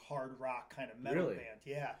new hard rock kind of metal Really? band.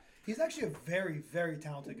 Yeah, he's actually a very, very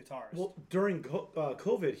talented guitarist. Well, during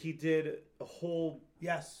COVID, he did a whole.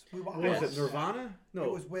 yes, What was it? Nirvana? No.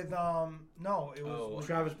 It was with no, it was Oh, with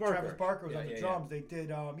Travis Barker. Travis Barker was Yeah, on the yeah, drums. They did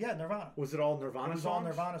Nirvana. Was it all Nirvana It was songs? all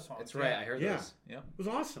Nirvana songs. That's right. I heard Yeah. those. Yep. It was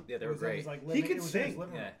awesome. Yeah, they It were was in great. his, like, He living- can it was in his sing.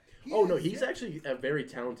 living room. Yeah. He Oh no, is, he's yeah. actually a very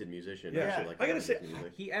talented musician. Yeah. Actually, I gotta his say-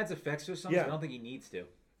 music. He adds effects to songs. Yeah. I don't think he needs to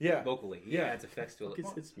Yeah. vocally. He Yeah. adds effects to it.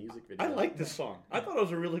 It's music video. I like this song. I thought it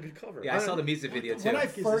was a really good cover. Yeah, I saw the music video too. When I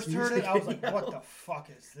Is this first heard it, music I was like, video? "What the fuck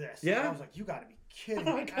is this?" Yeah? And I was like, "You got to be kidding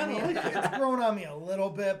I me!" I kinda mean, like it. it's grown on me a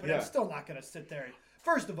little bit, but Yeah. I'm still not gonna sit there.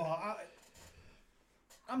 First of all,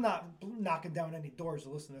 I'm not knocking down any doors to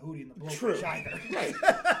listen to Hootie and the True. Blowfish either. Right.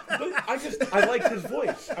 But I liked his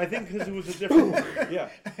voice. I think because it was a different. Yeah.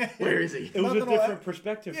 Where is he? It was a Nothing will different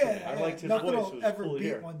perspective for me. I liked his nothing voice. will It was ever cool to beat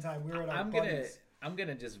hear. one time. We were at our I'm buddies.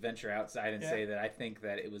 gonna just venture outside and Yeah. say that I think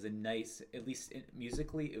that it was a nice, at least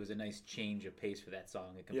musically, it was a nice change of pace for that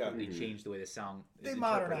song. It completely Mhm. changed the way the song is They interpreted.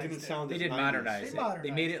 modernized It didn't it. sound They as did 90s. modernize They it.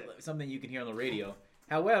 They made it modernized something you can hear on the radio.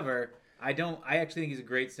 However, I actually think he's a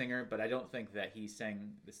great singer, but I don't think that he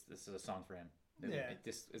sang this is a song for him. Yeah.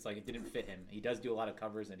 It's like it didn't fit him. He does do a lot of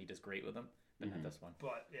covers and he does great with them, but not this one.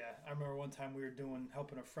 But yeah, I remember one time we were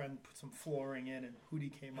helping a friend put some flooring in, and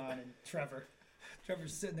Hootie came on, and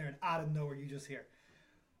Trevor's sitting there, and out of nowhere you just hear,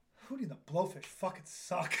 Hootie and the Blowfish fucking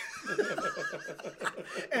suck.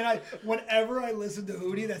 And whenever I listen to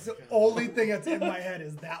Hootie, that's the only thing that's in my head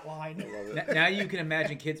is that line. Now you can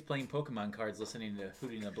imagine kids playing Pokemon cards listening to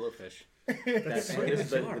Hootie and the Blowfish. That's so the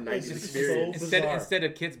bizarre. 90s It's just experience. so Instead bizarre. instead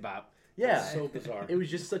of Kids Bop. Yeah, So bizarre. It was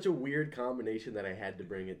just such a weird combination that I had to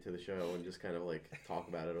bring it to the show and just kind of like talk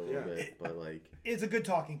about it a little Yeah. bit. But like, It's a good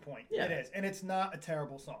talking point. Yeah. It is, and it's not a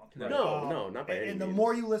terrible song. No. no, not by any And the means.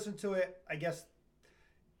 more you listen to it, I guess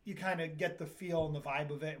you kind of get the feel and the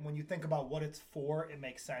vibe of it. And when you think about what it's for, it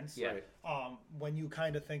makes sense. Yeah. Right. When you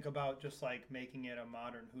kind of think about just like making it a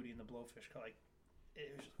modern Hootie and the Blowfish, like it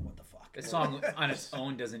was just what the fuck. The song on its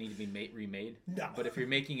own doesn't need to be remade. No. But if you're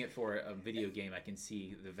making it for a video game, I can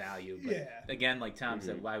see the value. But Yeah. again, like Tom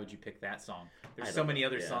said, why would you pick that song? There's I so don't many know,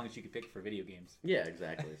 other yeah. songs you could pick for video games. Yeah,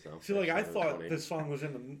 exactly. So See, like I that was thought funny. this song was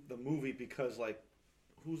in the movie because, like,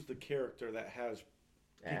 who's the character that has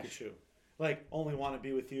Ash. Pikachu? Like, only want to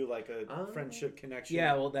be with you, like a Oh. friendship connection.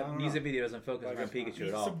 Yeah, well, I that don't music know. video doesn't focus I around guess not. Pikachu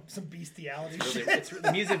at all. Some bestiality. Really, shit.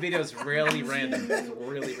 the music video is really random. It's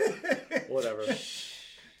really. Whatever.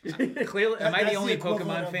 Clearly, am I That's the the only equivalent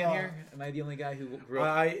Pokemon of, fan here? Am I the only guy who grew up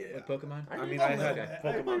I with Pokemon? I mean, I I did had that.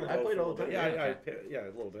 Pokemon. I Go played for a all little the bit. time. Yeah, a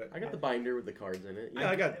little bit. I got the binder with the cards in it. Yeah,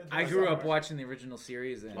 I got. I grew up watching the original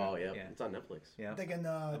series. And, Oh yeah, yeah. it's on Netflix. Yeah. I'm thinking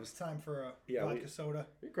it's time for a Yeah, vodka soda.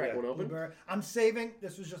 You crack Yeah. one open. Blueberry. I'm saving.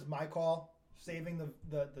 This was just my call. Saving the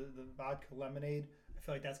vodka lemonade. I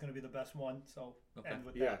feel like that's going to be the best one. So Okay. end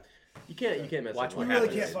with Yeah. that. You can't mess Watch up what one. really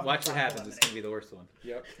happens. can't fucking Watch what find happens. one. It's gonna be the worst one.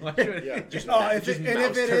 Yep. Watch what- Yeah. Just Oh, mouse- if just it, and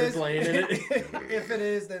mouse if it turd is, playing in it. if it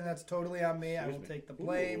is, then that's totally on me. I will take the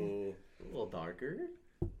blame. Ooh. A little darker.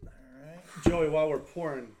 All right. Joey, while we're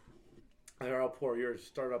pouring, I'll pour yours.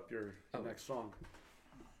 Start up your next song.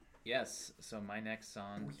 Yes. So my next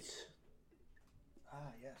song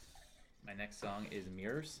Yes. My next song is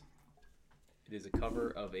Mirrors. It is a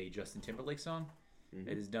cover of a Justin Timberlake song. Mm-hmm.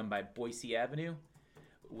 It is done by Boise Avenue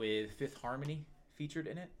with Fifth Harmony featured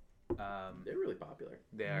in it. They're really popular.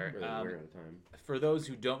 They are. Really we're out of time. For those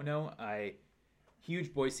who don't know,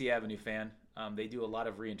 huge Boise Avenue fan. They do a lot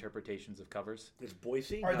of reinterpretations of covers. It's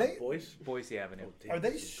Boise. Are not they- Boise? Boise Avenue. Oh, damn, Are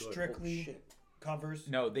they this is good. strictly Oh, shit. covers?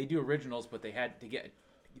 No, they do originals, but they had to get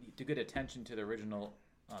attention to the original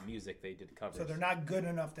music. They did covers. So they're not good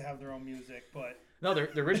enough to have their own music, but No,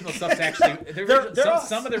 the original stuff's actually They're us.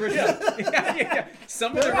 some of the original yeah.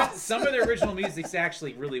 Some of the original music's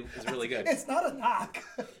actually really good. it's not a knock.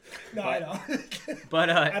 No, I know. But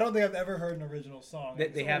I don't think I've ever heard an original song. They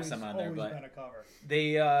It's have always- some on there, always but- been a cover.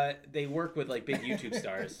 they work with like big YouTube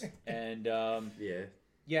stars and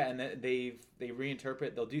Yeah. and they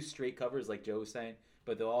reinterpret. They'll do straight covers like Joe was saying,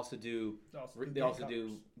 but they'll also do They also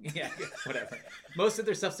do yeah whatever. Most of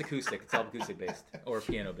their stuff's acoustic. It's all acoustic based or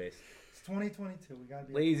piano based. It's 2022. We gotta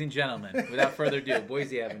be. Ladies and gentlemen, without further ado,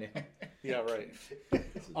 Boise Avenue. Yeah, right.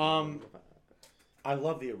 I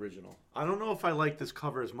love the original. I don't know if I like this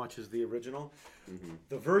cover as much as the original. Mm-hmm.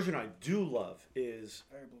 The version I do love is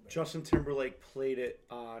Very Blueberry. Justin Timberlake played it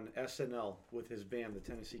on SNL with his band, the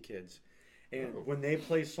Tennessee Kids. And Oh. when they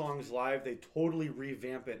play songs live, they totally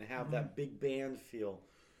revamp it and have Mm-hmm. that big band feel.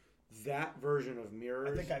 That version of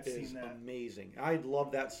Mirrors I think I've is seen that. amazing. I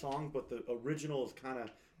love that song, but the original is kind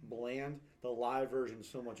of bland. The live version is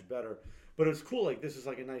so much better. But it's cool. Like this is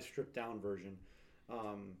like a nice stripped down version.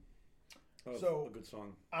 Of So- a good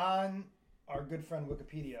song. On our good friend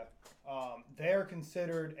Wikipedia, they're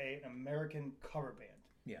considered an American cover band.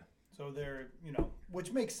 Yeah. So they're,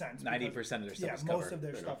 which makes sense. 90% because- of their stuff yeah, is most cover. of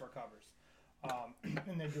their stuff are covers.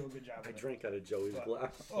 And they do a good job I of it. drank out of Joey's But-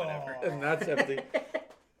 glass. Whatever. And that's empty.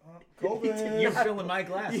 COVID. You're filling my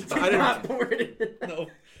glass. I didn't- Not poured it. No.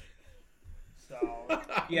 So,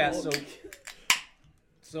 Yeah,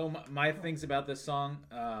 so my things about this song,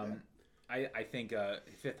 I think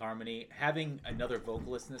Fifth Harmony, having another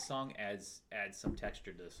vocalist in this song adds some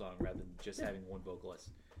texture to the song rather than just having one vocalist.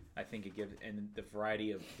 I think it gives, and the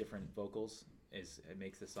variety of different vocals it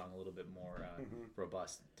makes the song a little bit more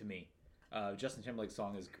robust to me. Justin Timberlake's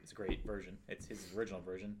song is a great version. It's his original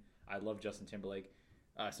version. I love Justin Timberlake.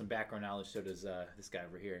 Some background knowledge, so does this guy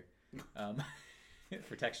over here,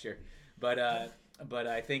 for texture. But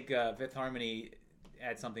I think Fifth Harmony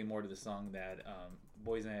adds something more to the song that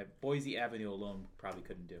Boise Avenue alone probably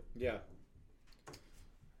couldn't do. Yeah.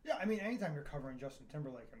 Yeah, I mean, anytime you're covering Justin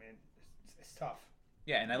Timberlake, I mean, it's tough.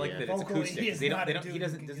 Yeah, and I like Yeah. that it's Vocally, acoustic. he 'Cause is They don't. not They a don't. dude He who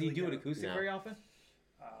doesn't. can Does he really do it get it. acoustic No. very often?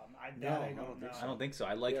 I No, don't I don't know. think I don't think so.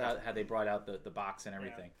 I like Yeah. how they brought out the box and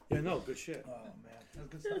everything. Yeah, no, good shit. Oh man, that's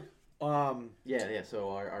good stuff. Yeah. So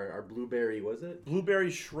our blueberry, was it?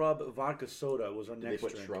 Blueberry shrub vodka soda was our Did they next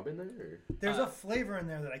put drink. shrub in there? Or? There's a flavor in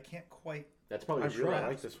there that I can't quite. That's probably I the really shrub.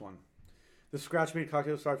 like this one. The scratch meat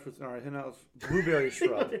cocktail starts with blueberry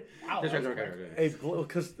shrub. Wow, That's that was right, quick.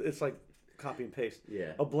 Because it's like copy and paste.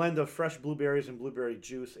 Yeah. A blend of fresh blueberries and blueberry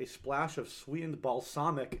juice, a splash of sweetened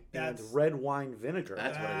balsamic That's- and red wine vinegar.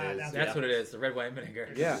 That's what it is. That's what it is. The red wine vinegar.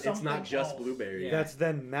 Yeah. It's not Something just else. blueberry. Yeah. That's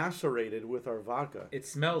then macerated with our vodka. It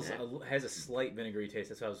smells. Has a slight vinegary taste.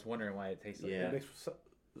 That's why I was wondering why it tastes like Yeah. that. Mixed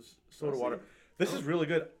with soda I'll see. water. This is really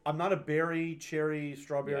good. I'm not a berry, cherry,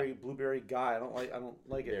 strawberry, blueberry guy. I don't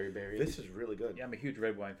like it. Berry. This is really good. Yeah, I'm a huge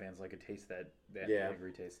red wine fan, so I could taste that Yeah.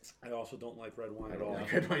 vinegary taste. I also don't like red wine I at don't all.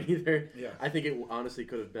 like red wine either. Yeah. I think it honestly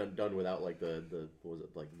could have been done without like the what was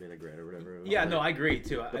it, like vinaigrette or whatever. it was. Yeah, no, I agree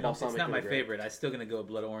too. It's balsamic not my vinaigrette. favorite. I'm still gonna go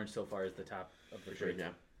blood orange so far as the top of the For sure. drink.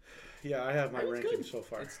 Yeah. Yeah, I have my That's ranking good. so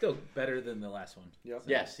far. It's still better than the last one. Yep.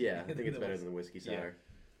 Yes. Yeah. I think it's The better whis- than the whiskey yeah. sour.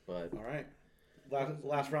 But All right.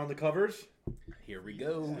 Last round of covers. Here we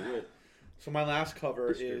go. let's do it. So my last cover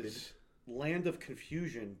Disturbed. is "Land of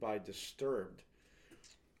Confusion" by Disturbed.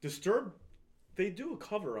 Disturbed, they do a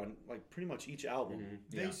cover on like pretty much each album. Mhm.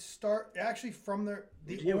 They Yeah. start actually from their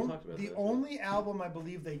Yeah, we talked about the that. only album I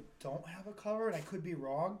believe they don't have a cover, and I could be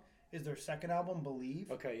wrong, is their second album,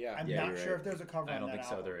 Believe. Okay, yeah. I'm Yeah, not you're sure right. if there's a cover I on don't that think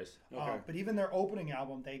so. album. There is. Okay. But even their opening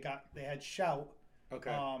album, they had Shout. Okay.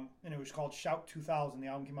 And it was called Shout 2000. The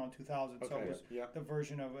album came out in 2000, so Okay, it was yeah. the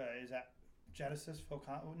version of is that Genesis? Phil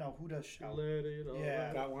Collins? No, who does Shout?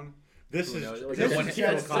 Yeah. That one. This Who is knows? Like, This that's is just Phil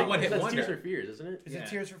Tears- Collins. one-hit that's wonder. Tears for Fears, isn't it? Is Yeah. it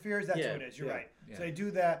Tears for Fears? That's Yeah, what it is. You're yeah, right. yeah. So they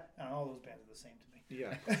do that, and all those bands are the same to me.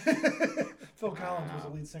 yeah. Phil Collins was the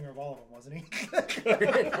lead singer of all of them, wasn't he?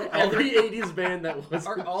 Every '80s band that was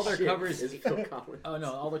Are all their shit covers- is Phil Collins. Oh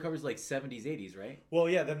no, all the covers like 70s, 80s, right? Well,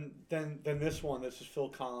 yeah. Then this one. This is Phil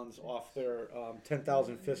Collins off their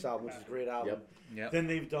 10,000 Fists album, which is a great album. Yep. Yep. Then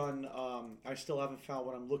they've done I Still Haven't Found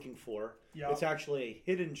What I'm Looking For. Yep. It's actually a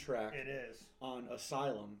hidden track It is. on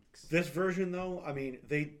Asylum. This version, though, I mean,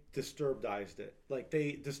 they Disturbedized it. Like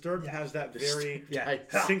Disturbed has that very Yeah.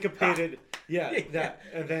 syncopated, that,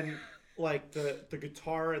 and then like the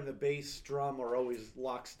guitar and the bass drum are always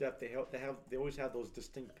lockstep. They always have those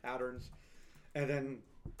distinct patterns, and then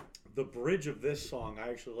the bridge of this song I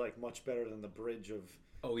actually like much better than the bridge of.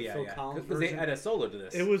 Oh yeah, Phil yeah. Collins Because they version. add a solo to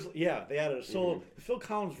this. It was they added a solo. Mm-hmm. The Phil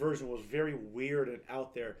Collins version was very weird and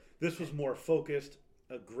out there. This was more focused,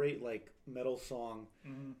 a great like metal song.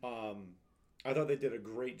 I thought they did a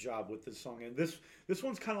great job with this song, and this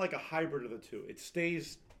one's kind of like a hybrid of the two. It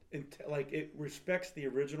stays like it respects the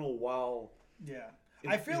original while. Yeah.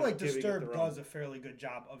 In- I feel you know, like giving it Disturbed their does own. a fairly good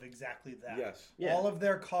job of exactly that. Yes. Yeah. All of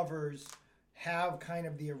their covers have kind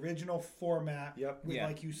of the original format Yep. with, Yeah.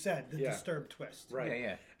 like you said, the Yeah. Disturbed twist. Right. Yeah,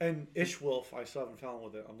 yeah. And Ishwolf, I still haven't found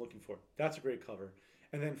what I'm looking for. That's a great cover.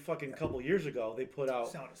 And then fucking a couple years ago, they put out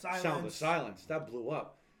Sound of Silence. Sound of Silence. That blew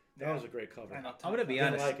up. That Yeah. was a great cover. I know. I'm gonna be Didn't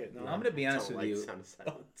honest. like it, no. I'm gonna be honest Don't with like you. Sound of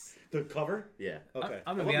Silence. The cover? Yeah. Okay.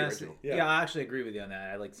 I'm I gonna love be the honest. original. Yeah. Yeah, I actually agree with you on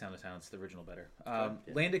that. I like Sound of Silence, the original, better. Yeah.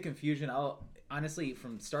 Land of Confusion. I'll honestly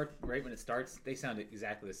from start right when it starts, they sound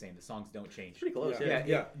exactly the same. The songs don't change. Pretty close. Yeah.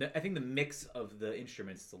 Yeah. I think the mix of the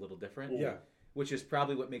instruments is a little different. Yeah. Which is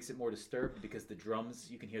probably what makes it more disturbed because the drums,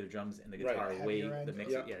 you can hear the drums and the Right. guitar Heavier way end. the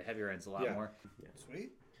mix. Yeah. Yeah, the heavier end's a lot Yeah. more.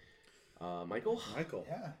 Sweet. Michael. Michael.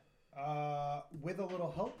 Yeah. With a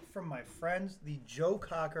little help from my friends, the Joe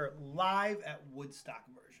Cocker live at Woodstock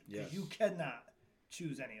version. 'Cause Yes. you cannot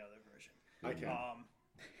choose any other version. I can.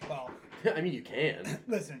 Well, I mean, you can.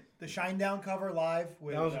 listen, the Shinedown cover live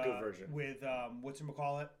with That was a good version. With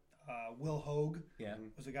whatchamacallit, Will Hogue Yeah.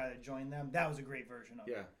 was the guy that joined them. That was a great version of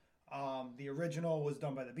Yeah. it. The original was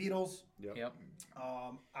done by the Beatles. Yep. Yep.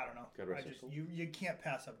 I don't know. God rest his soul. You can't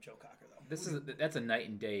pass up Joe Cocker though. That's a night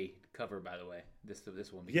and day cover, by the way. This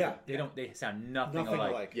one. because Yeah. They sound nothing, Nothing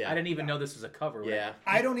alike. alike. Yeah. I didn't even know this was a cover. Yeah.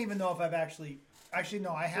 I don't even know if I've actually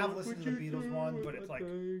no, I have listened to the Beatles one, but it's like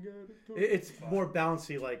It's more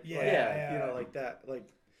bouncy, like Yeah, like, yeah. you know, like that, like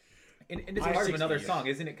And it's I part of 60 another years. song,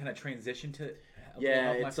 isn't it? Kind of transition to. Yeah,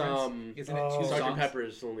 Help My it's Friends? Isn't it two Oh. Sgt. songs?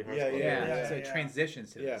 Pepper's Lonely Hearts Yeah, Club Yeah, Yeah, so it yeah.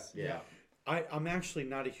 transitions to Yeah. this. Yeah. I'm actually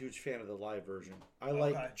not a huge fan of the live version. I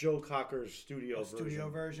like Joe Cocker's studio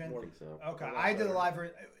version. More. I think so. Okay, I did a live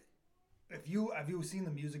version. Have you seen the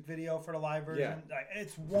music video for the live version? Yeah. Like,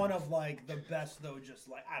 it's one of like the best though. Just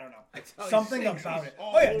like I don't know, how he something sings. about He's it.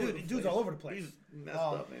 all Oh yeah, over dude, the dude's place. all over the place. He's messed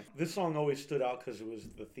up, man. This song always stood out because it was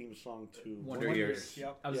the theme song to Wonder Years.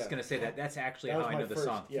 Yep. I was just gonna say that's actually That how was I my know the first-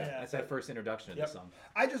 song. yeah. That's that first introduction to Yep. the song.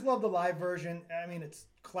 I just love the live version. I mean, it's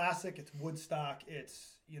classic. It's Woodstock.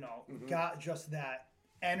 It's got just that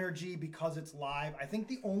energy because it's live. I think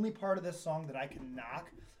the only part of this song that I can knock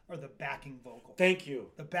are the backing vocals. Thank you.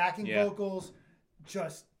 The backing Yeah. vocals,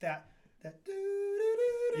 just that.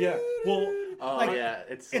 Yeah. Well, Oh Like, yeah,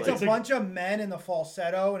 it's It's like, a bunch of men in the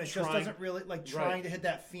falsetto, and it just Trying- doesn't really like right. trying to hit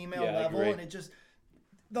that female Yeah, I level, agree. and it just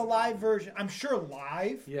the live version. I'm sure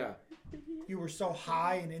live yeah. you were so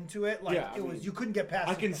high and into it, like Yeah, I it was mean, you couldn't get past.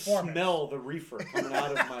 I the can performance. smell the reefer coming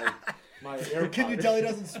out of my AirPod. Can you tell he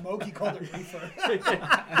doesn't smoke? He called it reefer.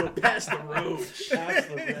 go past the roach. That's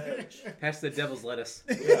the edge. Pass the devil's lettuce.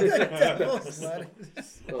 Devil's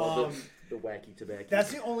lettuce. The wacky tobacco.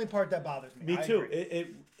 That's the only part that bothers me. Me I too.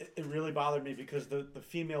 agree. It really bothered me because the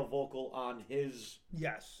female vocal on his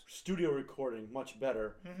Yes. studio recording much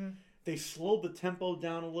better. Mm-hmm. They slowed the tempo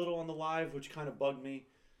down a little on the live, which kind of bugged me.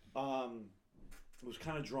 It was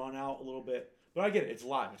kind of drawn out a little bit, but I get it. It's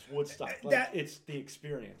live. It's Woodstock. Like, it's the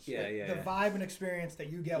experience. Yeah, Like, yeah. The vibe and experience that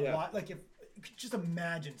you get Yeah. live, like if you could just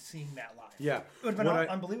imagine seeing that live. Yeah. It would have been What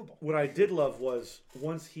I- unbelievable. What I did love was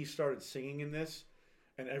once he started singing in this,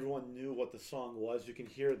 and everyone knew what the song was, you can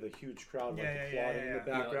hear the huge crowd like applauding in the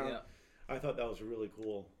background. Yeah. I thought that was a really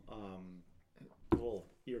cool, little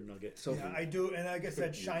ear nugget. So Yeah, I do, and like I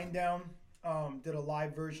said, Shinedown did a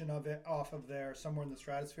live version of it off of their Somewhere in the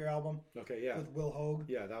Stratosphere album Okay, yeah, with Will Hogue,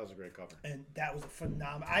 yeah, that was a great cover. and that was a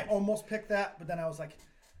phenomenal. I almost picked that, but then I was like,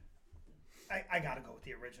 I gotta go with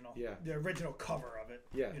the original. Yeah. The original cover of it.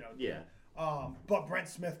 Yeah. Yeah. But Brent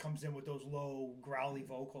Smith comes in with those low, growly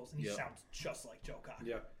vocals, and he Yep. sounds just like Joe Cocker.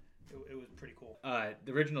 Yeah, It was pretty cool.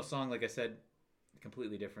 the original song, like I said,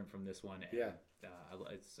 completely different from this one. And, Yeah.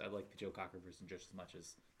 I like the Joe Cocker version just as much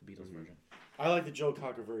as the Beatles version. I like the Joe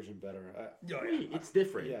Cocker version better. Oh, yeah. It's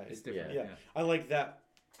different. Yeah, It's different. Yeah, I like that.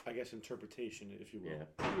 I guess interpretation, if you will.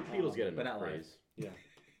 Yeah. Beatles get But enough not live. praise. Yeah,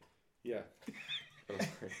 yeah.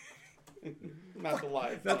 Not the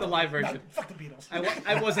live. Not the live No, version. fuck the Beatles.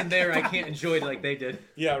 I wasn't there. I can't enjoy it like they did.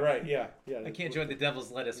 Yeah, right. Yeah, yeah. I can't enjoy the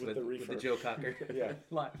devil's lettuce with with the the reefer. Joe Cocker Yeah.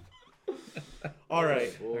 live. All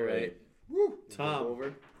right, All right. right. Woo. Tom.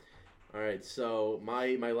 Over. All right, so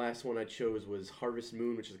my last one I chose was Harvest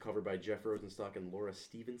Moon, which is a cover by Jeff Rosenstock and Laura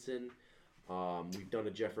Stevenson. We've done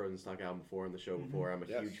a Jeff Rosenstock album before on the show before. I'm a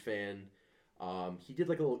Yes. huge fan. He did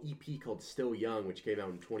like a little EP called Still Young, which came out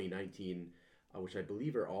in 2019, which I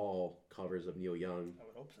believe are all covers of Neil Young. I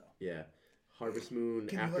would hope so. Yeah. Harvest Moon.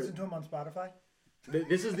 Can you listen to him on Spotify?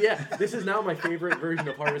 This is now my favorite version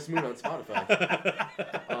of Harvest Moon on Spotify.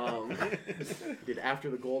 Did After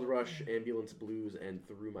the Gold Rush, Ambulance Blues, and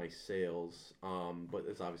Through My Sails. But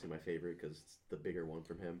it's obviously my favorite because it's the bigger one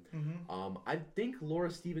from him. Mm-hmm. I think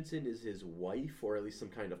Laura Stevenson is his wife, or at least some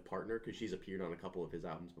kind of partner, because she's appeared on a couple of his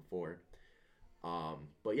albums before.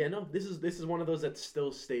 But yeah, no, this is one of those that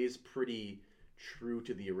still stays pretty true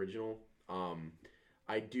to the original.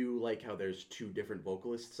 I do like how there's two different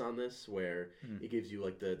vocalists on this, where it gives you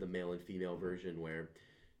like the male and female version, where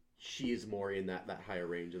she is more in that higher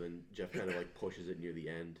range, and then Jeff kind of like pushes it near the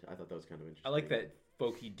end. I thought that was kind of interesting. I like that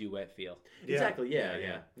folky duet feel. Exactly.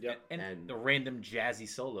 Yeah. Yep. And the random jazzy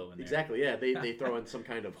solo in there. Exactly. Yeah. They throw in some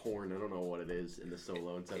kind of horn. I don't know what it is in the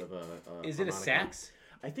solo instead of a. Is it a harmonica. sax?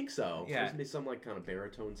 I think so. Yeah. Isn't it some like kind of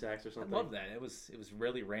baritone sax or I something? love that. It was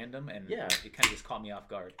really random, and Yeah. it kind of just caught me off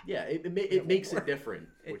guard. Yeah, it makes it different,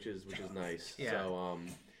 which is nice. Yeah. So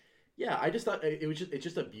yeah, I just thought it's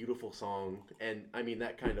just a beautiful song, and I mean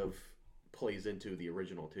that kind of plays into the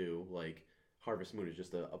original too. Like Harvest Moon is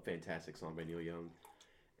just a fantastic song by Neil Young,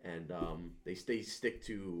 and they stick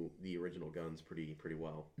to the original guns pretty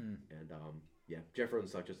well. And yeah, Jeff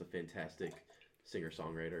Rosenstock just a fantastic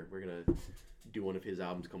singer-songwriter. We're gonna do one of his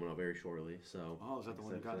albums coming out very shortly. So Oh, is that the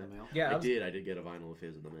one you got in the mail? Yeah, I did get a vinyl of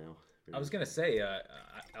his in the mail. I was gonna say,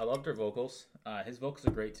 I loved her vocals. His vocals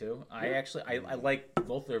are great too. I like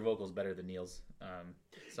both their vocals better than Neil's.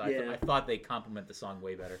 So Yeah. I thought they complement the song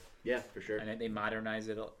way better, Yeah, for sure. and they modernize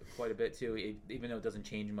it quite a bit too. Even though it doesn't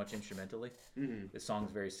change much instrumentally, the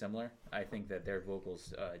song's very similar. I think that their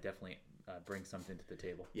vocals definitely bring something to the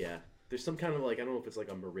table. Yeah. There's some kind of like, I don't know if it's like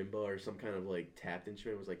a marimba or some kind of like tapped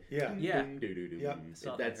instrument. It was like Yeah. Yeah. doo-doo-doo. Yeah.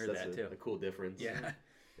 Saw- I That's heard that, a, too. a cool difference. Yeah,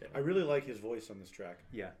 I really like his voice on this track.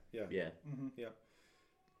 yeah. Yeah. Yeah. Yeah.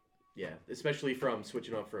 Yeah. Especially from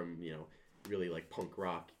switching off from, really like punk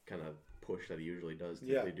rock kind of push that he usually does to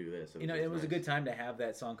Yeah. do this. You know, it was a good time to have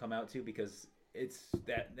that song come out too, because it's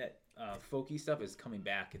that folky stuff is coming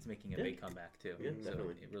back. It's making a Yeah. big comeback too. Yeah, so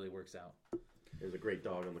definitely. it really works out. There's a great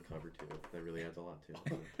dog on the cover too. That really adds a lot too.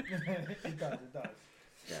 It does. It does.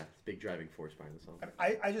 Yeah, it's a big driving force behind the song.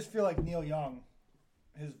 I just feel like Neil Young,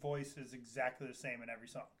 his voice is exactly the same in every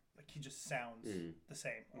song. Like he just sounds the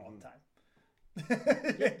same all the time.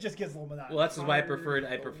 It just gets a little monotonous. Well, that's why I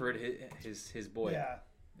preferred his boy. Yeah.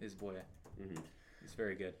 His boy. Mm-hmm. It's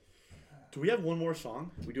very good. Do we have one more song?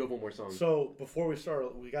 We do have one more song. So before we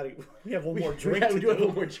start, we have one more we drink. do to have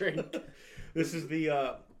one more drink. This is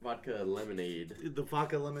the Vodka lemonade.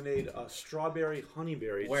 vodka lemonade, strawberry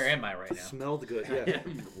honeyberry. Where am I right now? Smelled good. I Yeah,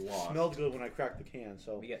 am lost. smelled good when I cracked the can.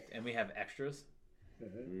 So We have extras.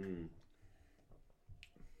 Mm.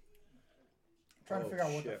 I'm trying to figure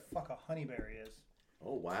out what shit. the fuck a honeyberry is.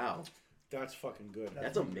 Oh wow, that's fucking good.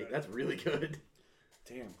 that's that's really good.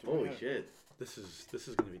 Damn. Dude, Holy shit, This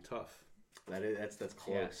is gonna be tough. that's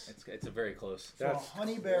close. Yeah, it's a very close. So That's a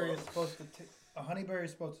honeyberry is supposed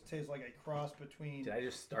to taste like a cross between Did I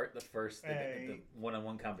just start the first the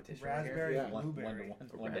one-on-one competition? right here? raspberry Yeah. and One blueberry. to one.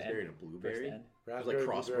 A One to raspberry end. and a First blueberry. to end. It was like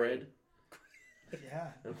crossbred. blueberry. Yeah,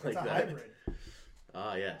 I it's like a that. hybrid.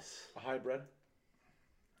 Ah yes, A hybrid.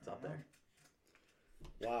 it's up there.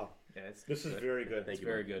 Wow. Yeah, it's This is good. very good. Thank It's you.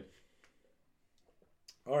 very Mike. good.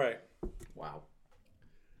 All right. Wow.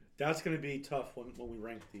 That's gonna be tough when we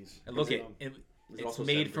rank these. And look, It's, Is it it's also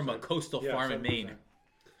made from a 7%? coastal yeah, farm in 7%. Maine.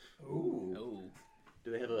 Ooh. Oh,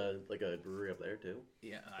 Do they have a brewery up there too?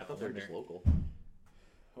 yeah. I thought they were just local.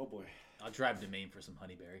 Oh boy. I'll drive to Maine for some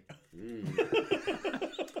honeyberry. Mm.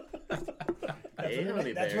 That's, Hey, what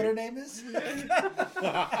her, that's what her honeyberry. name is.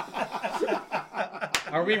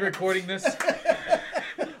 Are we recording this?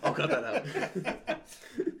 I'll cut that out.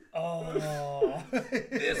 Oh.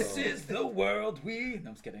 This is the world we. No,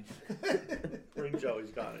 I'm just kidding. Bring Joe.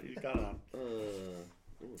 He's got it. He's got it on.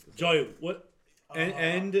 What's this? Joey, what?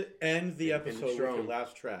 End the episode with strong. your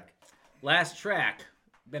last track. Last track.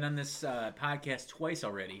 Been on this podcast twice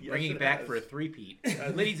already. Yes, bringing it it back has. for a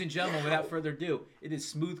three-peat. Ladies and gentlemen, without further ado, it is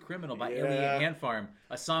Smooth Criminal by Yeah. Alien Ant Farm.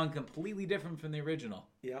 A song completely different from the original.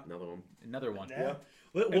 Yeah. Another one. Another one. Yeah.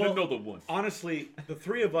 Well, another one. honestly, the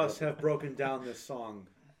three of us have broken down this song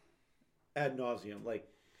ad nauseum, like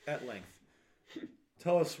at length.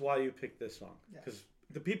 Tell us why you picked this song, because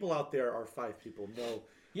the people out there, our 5 people, know.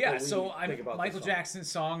 Yeah, what we so think about Michael this song. Jackson's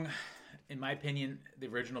song, in my opinion, the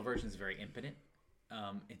original version is very impotent.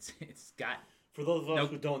 It's got For those of us Nope.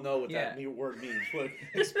 who don't know what Yeah. that word means, what,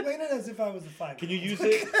 Explain it as if I was a 5. can you use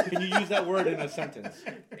it? Can you use that word in a sentence?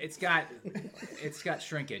 it's got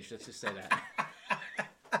shrinkage. Let's just say that.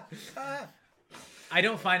 I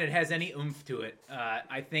don't find it has any oomph to it.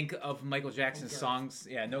 I think of Michael Jackson's songs.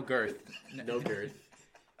 Yeah, no girth, No girth.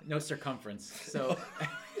 no circumference. So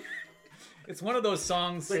it's one of those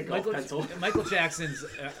songs. Like a golf pencil. Michael Jackson's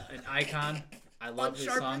an icon. I love his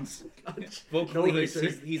Unsharpened. songs. No Vocally, eraser.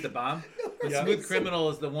 he's the bomb. But Yeah. Smooth Criminal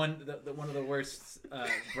is the one of the worst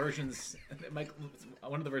versions.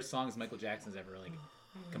 One of the worst songs Michael Jackson's ever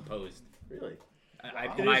composed. Really? In It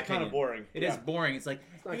my is kind of opinion. boring. It is boring. It's like,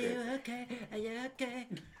 not are you great. okay? Are you okay?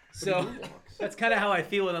 So that's kind of how I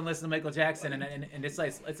feel when I'm listening to Michael Jackson, and it's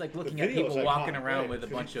like looking at video is people walking iconic, around right? with a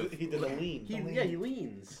bunch of. He did a lean. He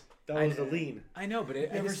leans. That was a lean. I know, but I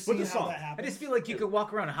Never just, seen the how song. that I happens. just feel like you could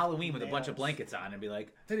walk around on Halloween with a bunch of Nails. blankets on and be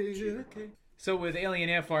like, "Are you okay?" So with Alien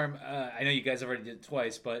Ant Farm, I know you guys have already did it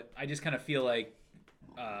twice, but I just kind of feel like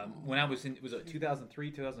when I was in, was it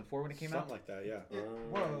 2003, 2004 when it came out? Something like that, yeah.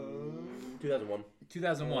 2001.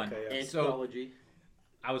 2001. Okay, yeah. So Anthology.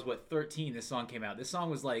 I was 13. This song came out. This song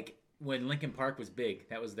was like when Linkin Park was big.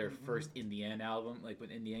 That was their first In the End album. Like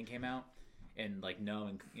when In the End came out, and like No,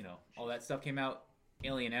 and all that stuff came out.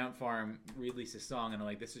 Alien Ant Farm released a song, and I'm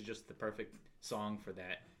like, this is just the perfect song for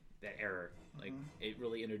that era. Like it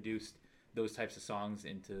really introduced those types of songs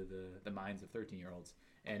into the minds of 13-year-olds,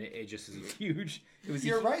 and it just is huge. It was.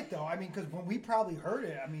 You're right, though. I mean, because when we probably heard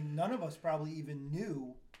it, I mean, none of us probably even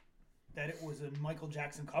knew that it was a Michael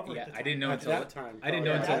Jackson cover. Yeah, at the time. I didn't know At until that time, I didn't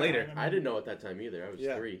know probably. until Yeah, later. I didn't know at that time either. I was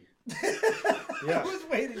Yeah. 3. Yeah. I was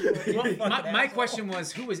waiting. For Well, you my question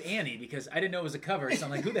was, who was Annie? Because I didn't know it was a cover, so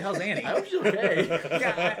I'm like, who the hell's Annie? I hope she's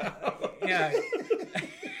okay. yeah.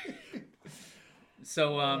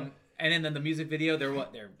 So and then the music video, they're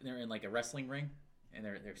in like a wrestling ring, and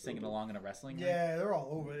they're singing along in a wrestling ring. Yeah, they're all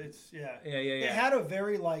over. It's Yeah. It had a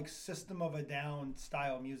very like System of a Down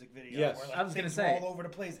style music video. Yes. where, like, I was gonna things say, were all over the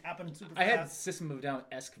place, happening super I had fast. System of a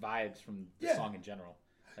Down-esque vibes from the Yeah. song in general.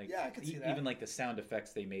 Like, Yeah, I could see that. Even like the sound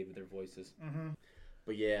effects they made with their voices.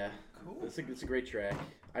 But yeah, Cool. it's a great track.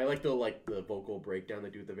 I like the vocal breakdown they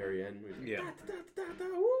do at the very end. Yeah.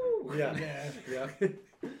 Woo. Yeah. Yeah. Yeah.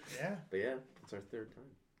 Yeah. But yeah, it's our third time.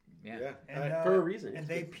 Yeah. And, For a reason. And It's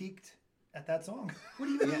they good. peaked at that song. What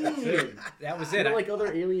do you mean? That's it. That was You it. know, like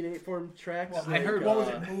other Alien Art Form tracks. Well, I heard- what was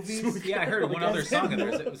it? Movies. Yeah, I heard one other song of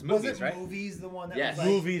theirs. It was movies, Was it right? Movies the one that Yes. was like,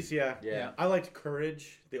 Movies, yeah. Yeah. I liked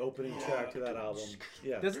Courage, the opening track to that album.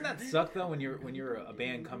 Yeah. Doesn't that suck though when you're a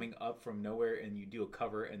band coming up from nowhere and you do a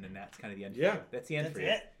cover and then that's kind of the end? Yeah. For you? That's the end That's for you.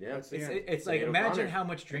 it. Yeah. That's the It's, end. it's They like don't imagine honor. how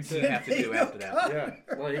much drinking you have to do after that.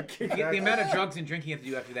 Yeah. Like, The amount of drugs and drinking you have to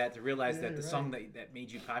do after that to realize Yeah, that the you're song that made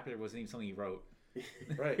you popular wasn't even something you wrote.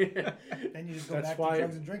 Right. Then you just go That's back why- to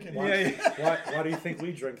drugs and drinking. Why do you think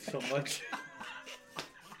we drink so much?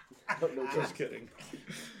 No, Just kidding.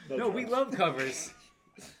 No, we drugs. love covers.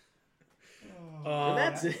 And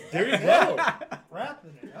that's it. There you go.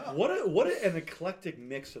 Wrapping it up. What an eclectic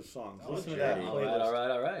mix of songs. Oh, Listen to yeah. that All playlist.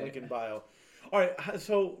 All right. Link in bio. All right,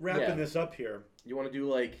 so wrapping Yeah. this up here, You want to do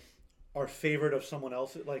like, our favorite of someone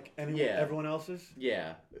else's, like Yeah. everyone else's?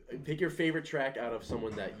 yeah, pick your favorite track out of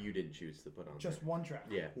someone that you didn't choose to put on. Just one track.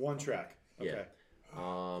 there. One track. Yeah.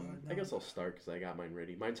 Okay. I guess I'll start because I got mine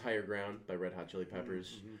ready. Mine's Higher Ground by Red Hot Chili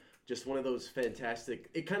Peppers. Mm-hmm. Just one of those fantastic.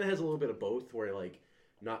 It kind of has a little bit of both, where like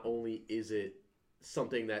not only is it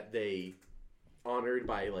something that they honored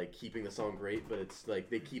by like keeping the song great, but it's like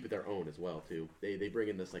they keep it their own as well too. They bring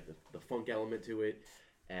in this like the funk element to it,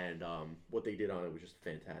 and what they did on it was just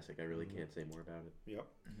fantastic. I really can't say more about it. Yep.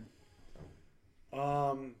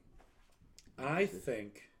 Mm-hmm. I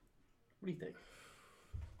think. What do you think?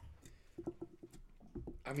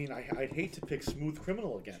 I mean, I'd hate to pick Smooth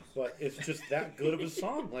Criminal again, but it's just that good of a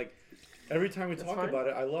song. Like, every time we talk fine. about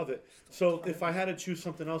it, I love it. So if I had to choose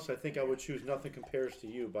something else, I think I would choose Nothing Compares to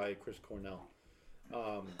You by Chris Cornell.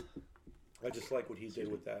 I just like what he did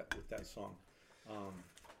with that song.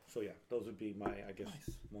 So yeah, those would be my, I guess,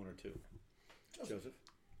 one or two. Joseph?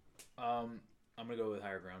 I'm gonna go with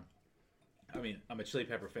Higher Ground. I mean, I'm a Chili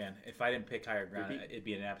Pepper fan. If I didn't pick Higher Ground, Repeat. it'd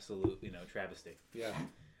be an absolute, travesty. Yeah.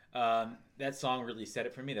 That song really set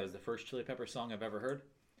it for me. That was the first Chili Pepper song I've ever heard.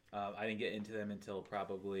 I didn't get into them until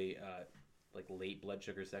probably like late Blood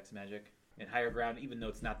Sugar Sex Magic. And Higher Ground, even though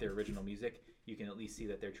it's not their original music, you can at least see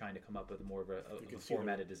that they're trying to come up with more of a can see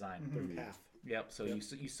formatted design. Their path. Yep. So Yep.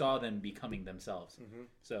 you saw them becoming themselves. Mhm.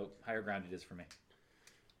 So Higher Ground it is for me.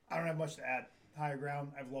 I don't have much to add. Higher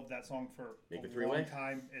Ground. I've loved that song for Make a it three-way? long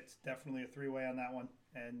time. It's definitely a three-way on that one.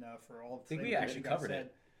 And for all the I think we things that actually you guys covered said,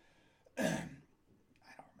 it.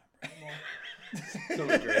 I don't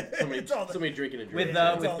remember anymore. Somebody drink. It's all the- Somebody drinking and With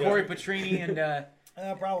drinking. with all- Corey Petrini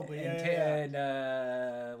and Probably. and, Yeah, Ta- yeah,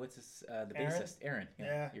 yeah. and what's this the Aaron? bassist Aaron.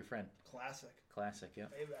 Yeah. Your friend. Classic. Classic. Yeah.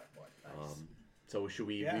 Way back when. Nice. So should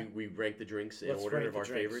we, Yeah. we rank the drinks in Let's order rank of the our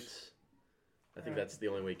drinks. favorites? I think Alright. that's the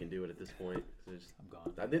only way you can do it at this point. 'Cause I'm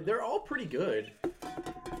gone. they're all pretty good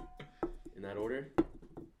in that order.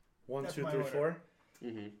 1, That's 2, my 3, order. 4.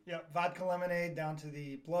 Mm-hmm. Yeah, vodka lemonade down to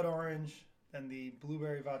the blood orange, then the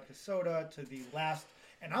blueberry vodka soda to the last.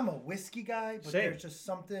 And I'm a whiskey guy, but Same. there's just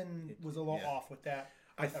something was a little Yeah. off with that.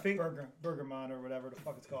 I That think Burgermon or whatever the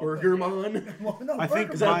fuck it's called. Burgermon. Well, no, I think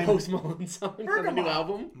Burgermon. Is that Mine- a Post Malone song on the new Bergamot.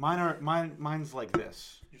 album? mine's like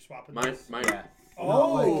this. You're swapping. Mine. this? Yeah.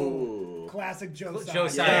 Oh. Classic Joe. Joe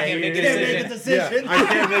Side. Side Yeah, can't make a yeah, Can't decision. make a decision. Yeah, I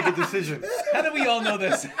can't make a decision. How do we all know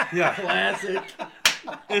this? Yeah. Classic.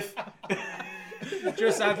 If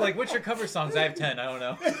Joe Side's like, what's your cover songs? I have 10. I don't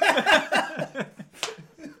know.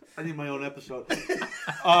 I need my own episode.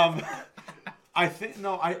 I think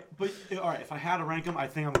but all right. If I had to rank them, I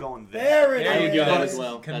think I'm going this. There it There is. you go. That as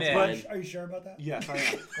well. Commit. That's fine. Are you sure about that? Yes, I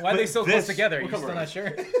am. Why are they But so close this- together? You're come still on. not sure?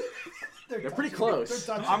 They're pretty touching- close.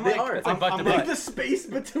 They're touching. I'm They like, are. It's like butt to I'm Like butt. the space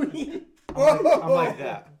between. I'm like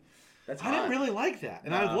that. That's I hot. didn't really like that,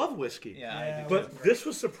 and I No. love whiskey. Yeah. Yeah, I do. But this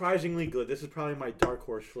was surprisingly good. This is probably my dark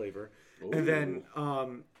horse flavor. And then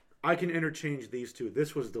I can interchange these two.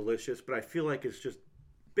 This was delicious, but I feel like it's just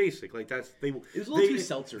basic. Like that's they. It was a little too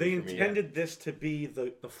seltzery They for me. intended this to be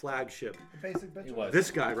the flagship. Basic bitch. It was.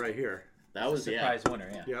 This guy right here. That was Surprise winner,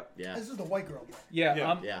 yeah. Yep. Yeah. This is the white girl. Yeah,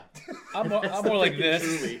 Yeah. I'm, Yeah. I'm more, That's I'm the more like thing, this.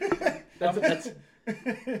 truly. That's,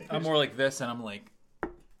 I'm more like this, and I'm like,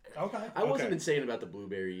 Okay. I wasn't Okay. insane about the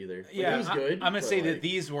blueberry either. Like, yeah, it was good. I'm gonna but, say like, that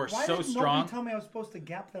these were Why so did strong. nobody tell me I was supposed to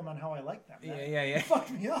gap them on how I like them? Yeah. You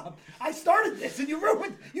fucked me up. I started this and you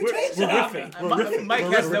ruined. You We're- changed we're it on me. riffing. We're riffing. Mike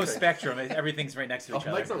We're has no riffing. spectrum. Everything's right next to each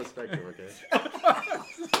Oh, Mike's other. on the spectrum,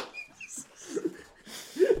 okay.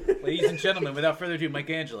 Ladies and gentlemen, without further ado, Mike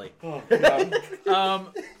Angeli. Oh,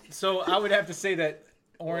 God. So I would have to say that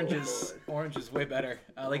orange is way better.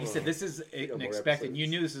 Like you said, this is got an more expected. episodes. You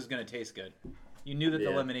knew this was going to taste good. You knew that the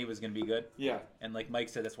Yeah. lemonade was going to be good, Yeah. and like Mike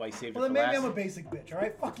said, that's why he saved Well, it then for maybe last. I'm a basic bitch. All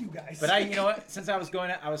right, fuck you guys. But you know what? Since I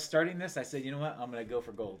was starting this, I said, you know what? I'm going to go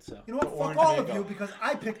for gold. So you know what? The Fuck orange all of mango. you because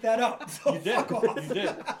I picked that up. So You did. fuck off. You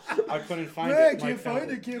did. I couldn't find Yeah, it. can't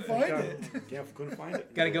find it. Can't find it. Yeah, couldn't find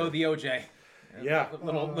it. got to go with the OJ. Yeah.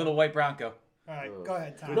 Little white Bronco. All right, go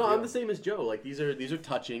ahead, Tom. No, I'm the same as Joe. Like these are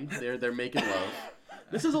touching. They're making love.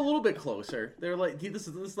 This is a little bit closer. They're like this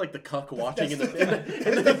is like the cuck watching in the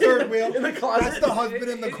third wheel. in the closet. That's the husband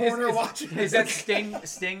in the corner watching. Is that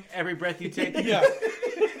Sting? Every breath you take. Yeah.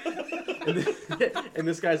 and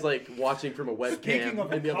this guy's like watching from a Speaking webcam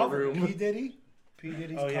of in the a other cover, room. P.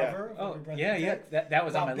 Diddy's Oh, yeah. cover. of Oh Every Breath yeah, You yeah. Take. That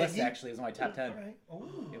was on my Wow, list Biggie? actually. It was on my top 10. All right.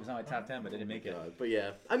 Ooh. It was on my top 10, but I didn't make it. But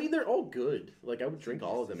yeah, I mean they're all good. Like I would drink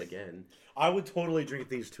all of them again. I would totally drink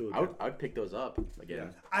these two again. I'd pick those up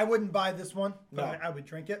again. I wouldn't buy this one, but No. I would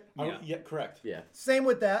drink it. Yeah, correct. Yeah. Same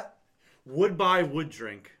with that. Would buy, would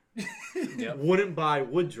drink. Yep. Wouldn't buy,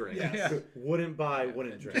 would drink. Yeah. Wouldn't buy,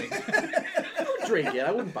 wouldn't drink. I would drink it.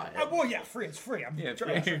 I wouldn't buy it. Well, yeah, free. It's free. I'm Yeah,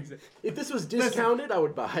 trying. If this was discounted, I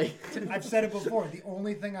would buy. I've said it before. The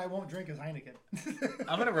only thing I won't drink is Heineken.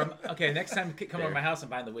 I'm gonna okay. Next time, come over There. to my house and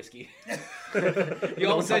buy the whiskey. You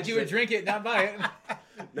all said you would drink it, not buy it.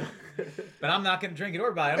 But I'm not gonna drink it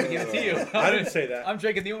or buy it. I'm gonna give it to you. I didn't say that. I'm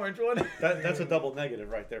drinking the orange one. That's a double negative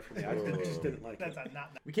right there for me. I just didn't like That's it.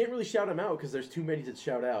 not. We can't really shout them out because there's too many to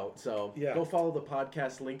shout out. So Yeah. go follow the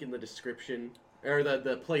podcast link in the description, or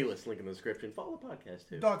the playlist link in the description. Follow the podcast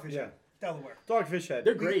too. Dogfish Yeah. Head, Delaware. Dogfish Head.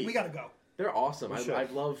 They're great. We gotta go. They're awesome. We should.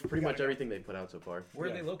 I've loved pretty much go. everything they've put out so far. Where are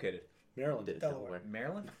Yeah. they located? Maryland. Delaware.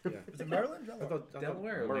 Maryland? Yeah. Is it Maryland? I Delaware. thought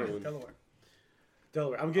Delaware? Or Maryland. Delaware.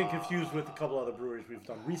 Delaware. I'm getting confused with a couple other breweries we've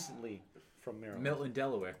done recently from Maryland. Milton,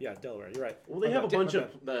 Delaware. Yeah, Delaware. You're right. Well, they have a Okay. bunch Okay.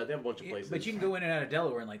 of they have a bunch of places. But you can go in and out of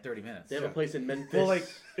Delaware in like 30 minutes. They have a Yeah. place in Memphis. Well, like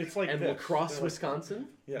it's like and this. La Crosse, They're like- Wisconsin,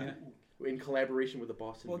 Yeah. in collaboration with the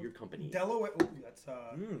Boston Well, Beer Company. Delaware. Ooh, that's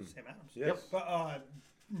Mm. Sam Adams. Yes. But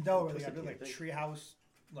in Delaware, they Twisted got like Tea, I think. treehouse,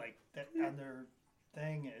 like that on their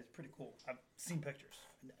thing. And it's pretty cool. I've seen pictures.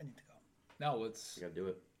 I need to go. No, it's. You gotta do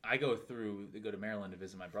it. I go to Maryland to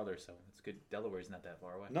visit my brother, so it's good. Delaware's not that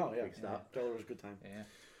far away. No, yeah. Big stop. Delaware's a good time. Yeah.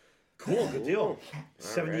 Cool. Good deal. All right.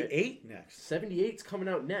 78 next. 78's coming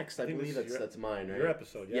out next. I think believe this is that's mine, right? Your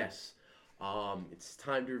episode. Yeah. Yes. It's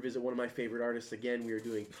time to revisit one of my favorite artists again. We are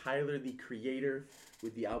doing Tyler, the Creator,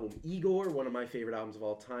 with the album Igor, one of my favorite albums of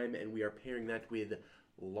all time, and we are pairing that with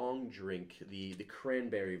Long Drink, the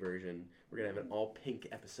cranberry version. We're gonna have an all pink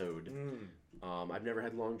episode. I've never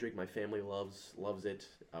had Long Drink. My family loves it.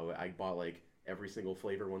 I bought like every single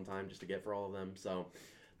flavor one time just to get for all of them. So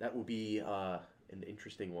that will be an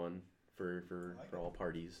interesting one for all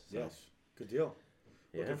parties. So, Yes. Good deal.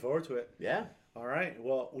 yeah. Looking forward to it. Yeah. All right.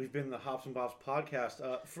 Well, we've been the Hops and Bobs podcast.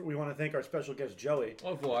 We want to thank our special guest Joey.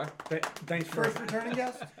 Au revoir. Thanks for First returning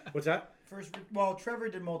guest. what's that? Well, Trevor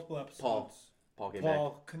did multiple episodes. Paul came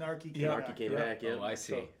Paul. Kanarki came Yeah. back. back. Came Yeah. back. Yeah. Oh, I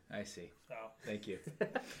see. So- I see. So Thank you.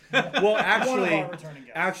 Well, one of actually, our returning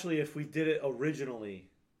guests. if we did it originally,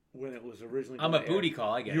 when it was originally, I'm a gonna air, booty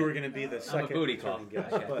call. I get You it. were going to be the second booty call. returning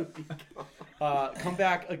guest, Okay. but come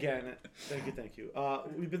back again. Thank you.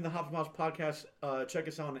 We've been the Hops and Bobs podcast. Check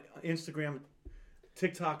us out on Instagram,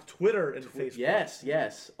 TikTok, Twitter, and Facebook.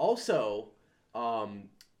 Yes. Also, I'm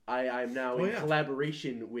now in yeah.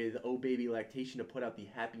 collaboration with Oh Baby Lactation to put out the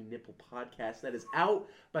Happy Nipple podcast. That is out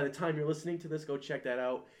by the time you're listening to this. Go check that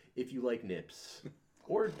out if you like nips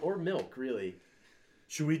or milk, really.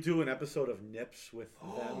 Should we do an episode of Nips with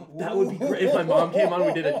them? That would be great. If my mom came on,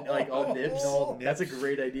 we did it like all nips. All nips. That's a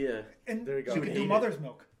great idea. And There you go. You She could would do hate mother's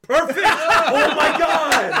milk. Perfect. Oh my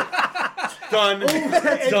god! Done.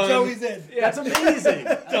 And Done. Joey's in. That's amazing.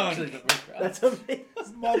 Done. That's amazing.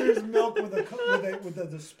 Mother's milk with a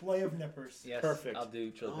display of nippers. Yes. Perfect. I'll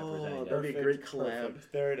do chilled peppers Oh, any day. that'd be a great collab.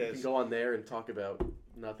 Perfect. There it We can is. go on there and talk about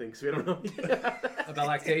nothing because we don't know. About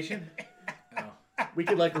lactation? Oh. We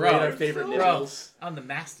could like Bro. rate our favorite Bro, nipples. I'm the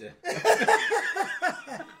master.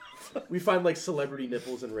 We find like celebrity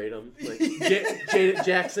nipples and rate them. Like Janet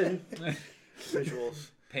Jackson. Visuals.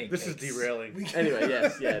 Pancakes. This is derailing. Anyway,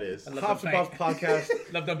 yes, yeah, it is. I love Hops them and Bobs podcast.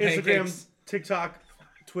 Love them Instagram, pancakes. TikTok,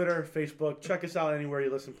 Twitter, Facebook. Check us out anywhere you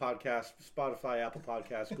listen to podcasts. Spotify, Apple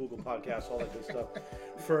Podcasts, Google Podcasts, all that good stuff.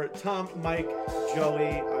 For Tom, Mike, Joey,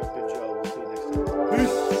 I've been Joe. We'll see you next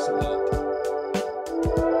time. Peace.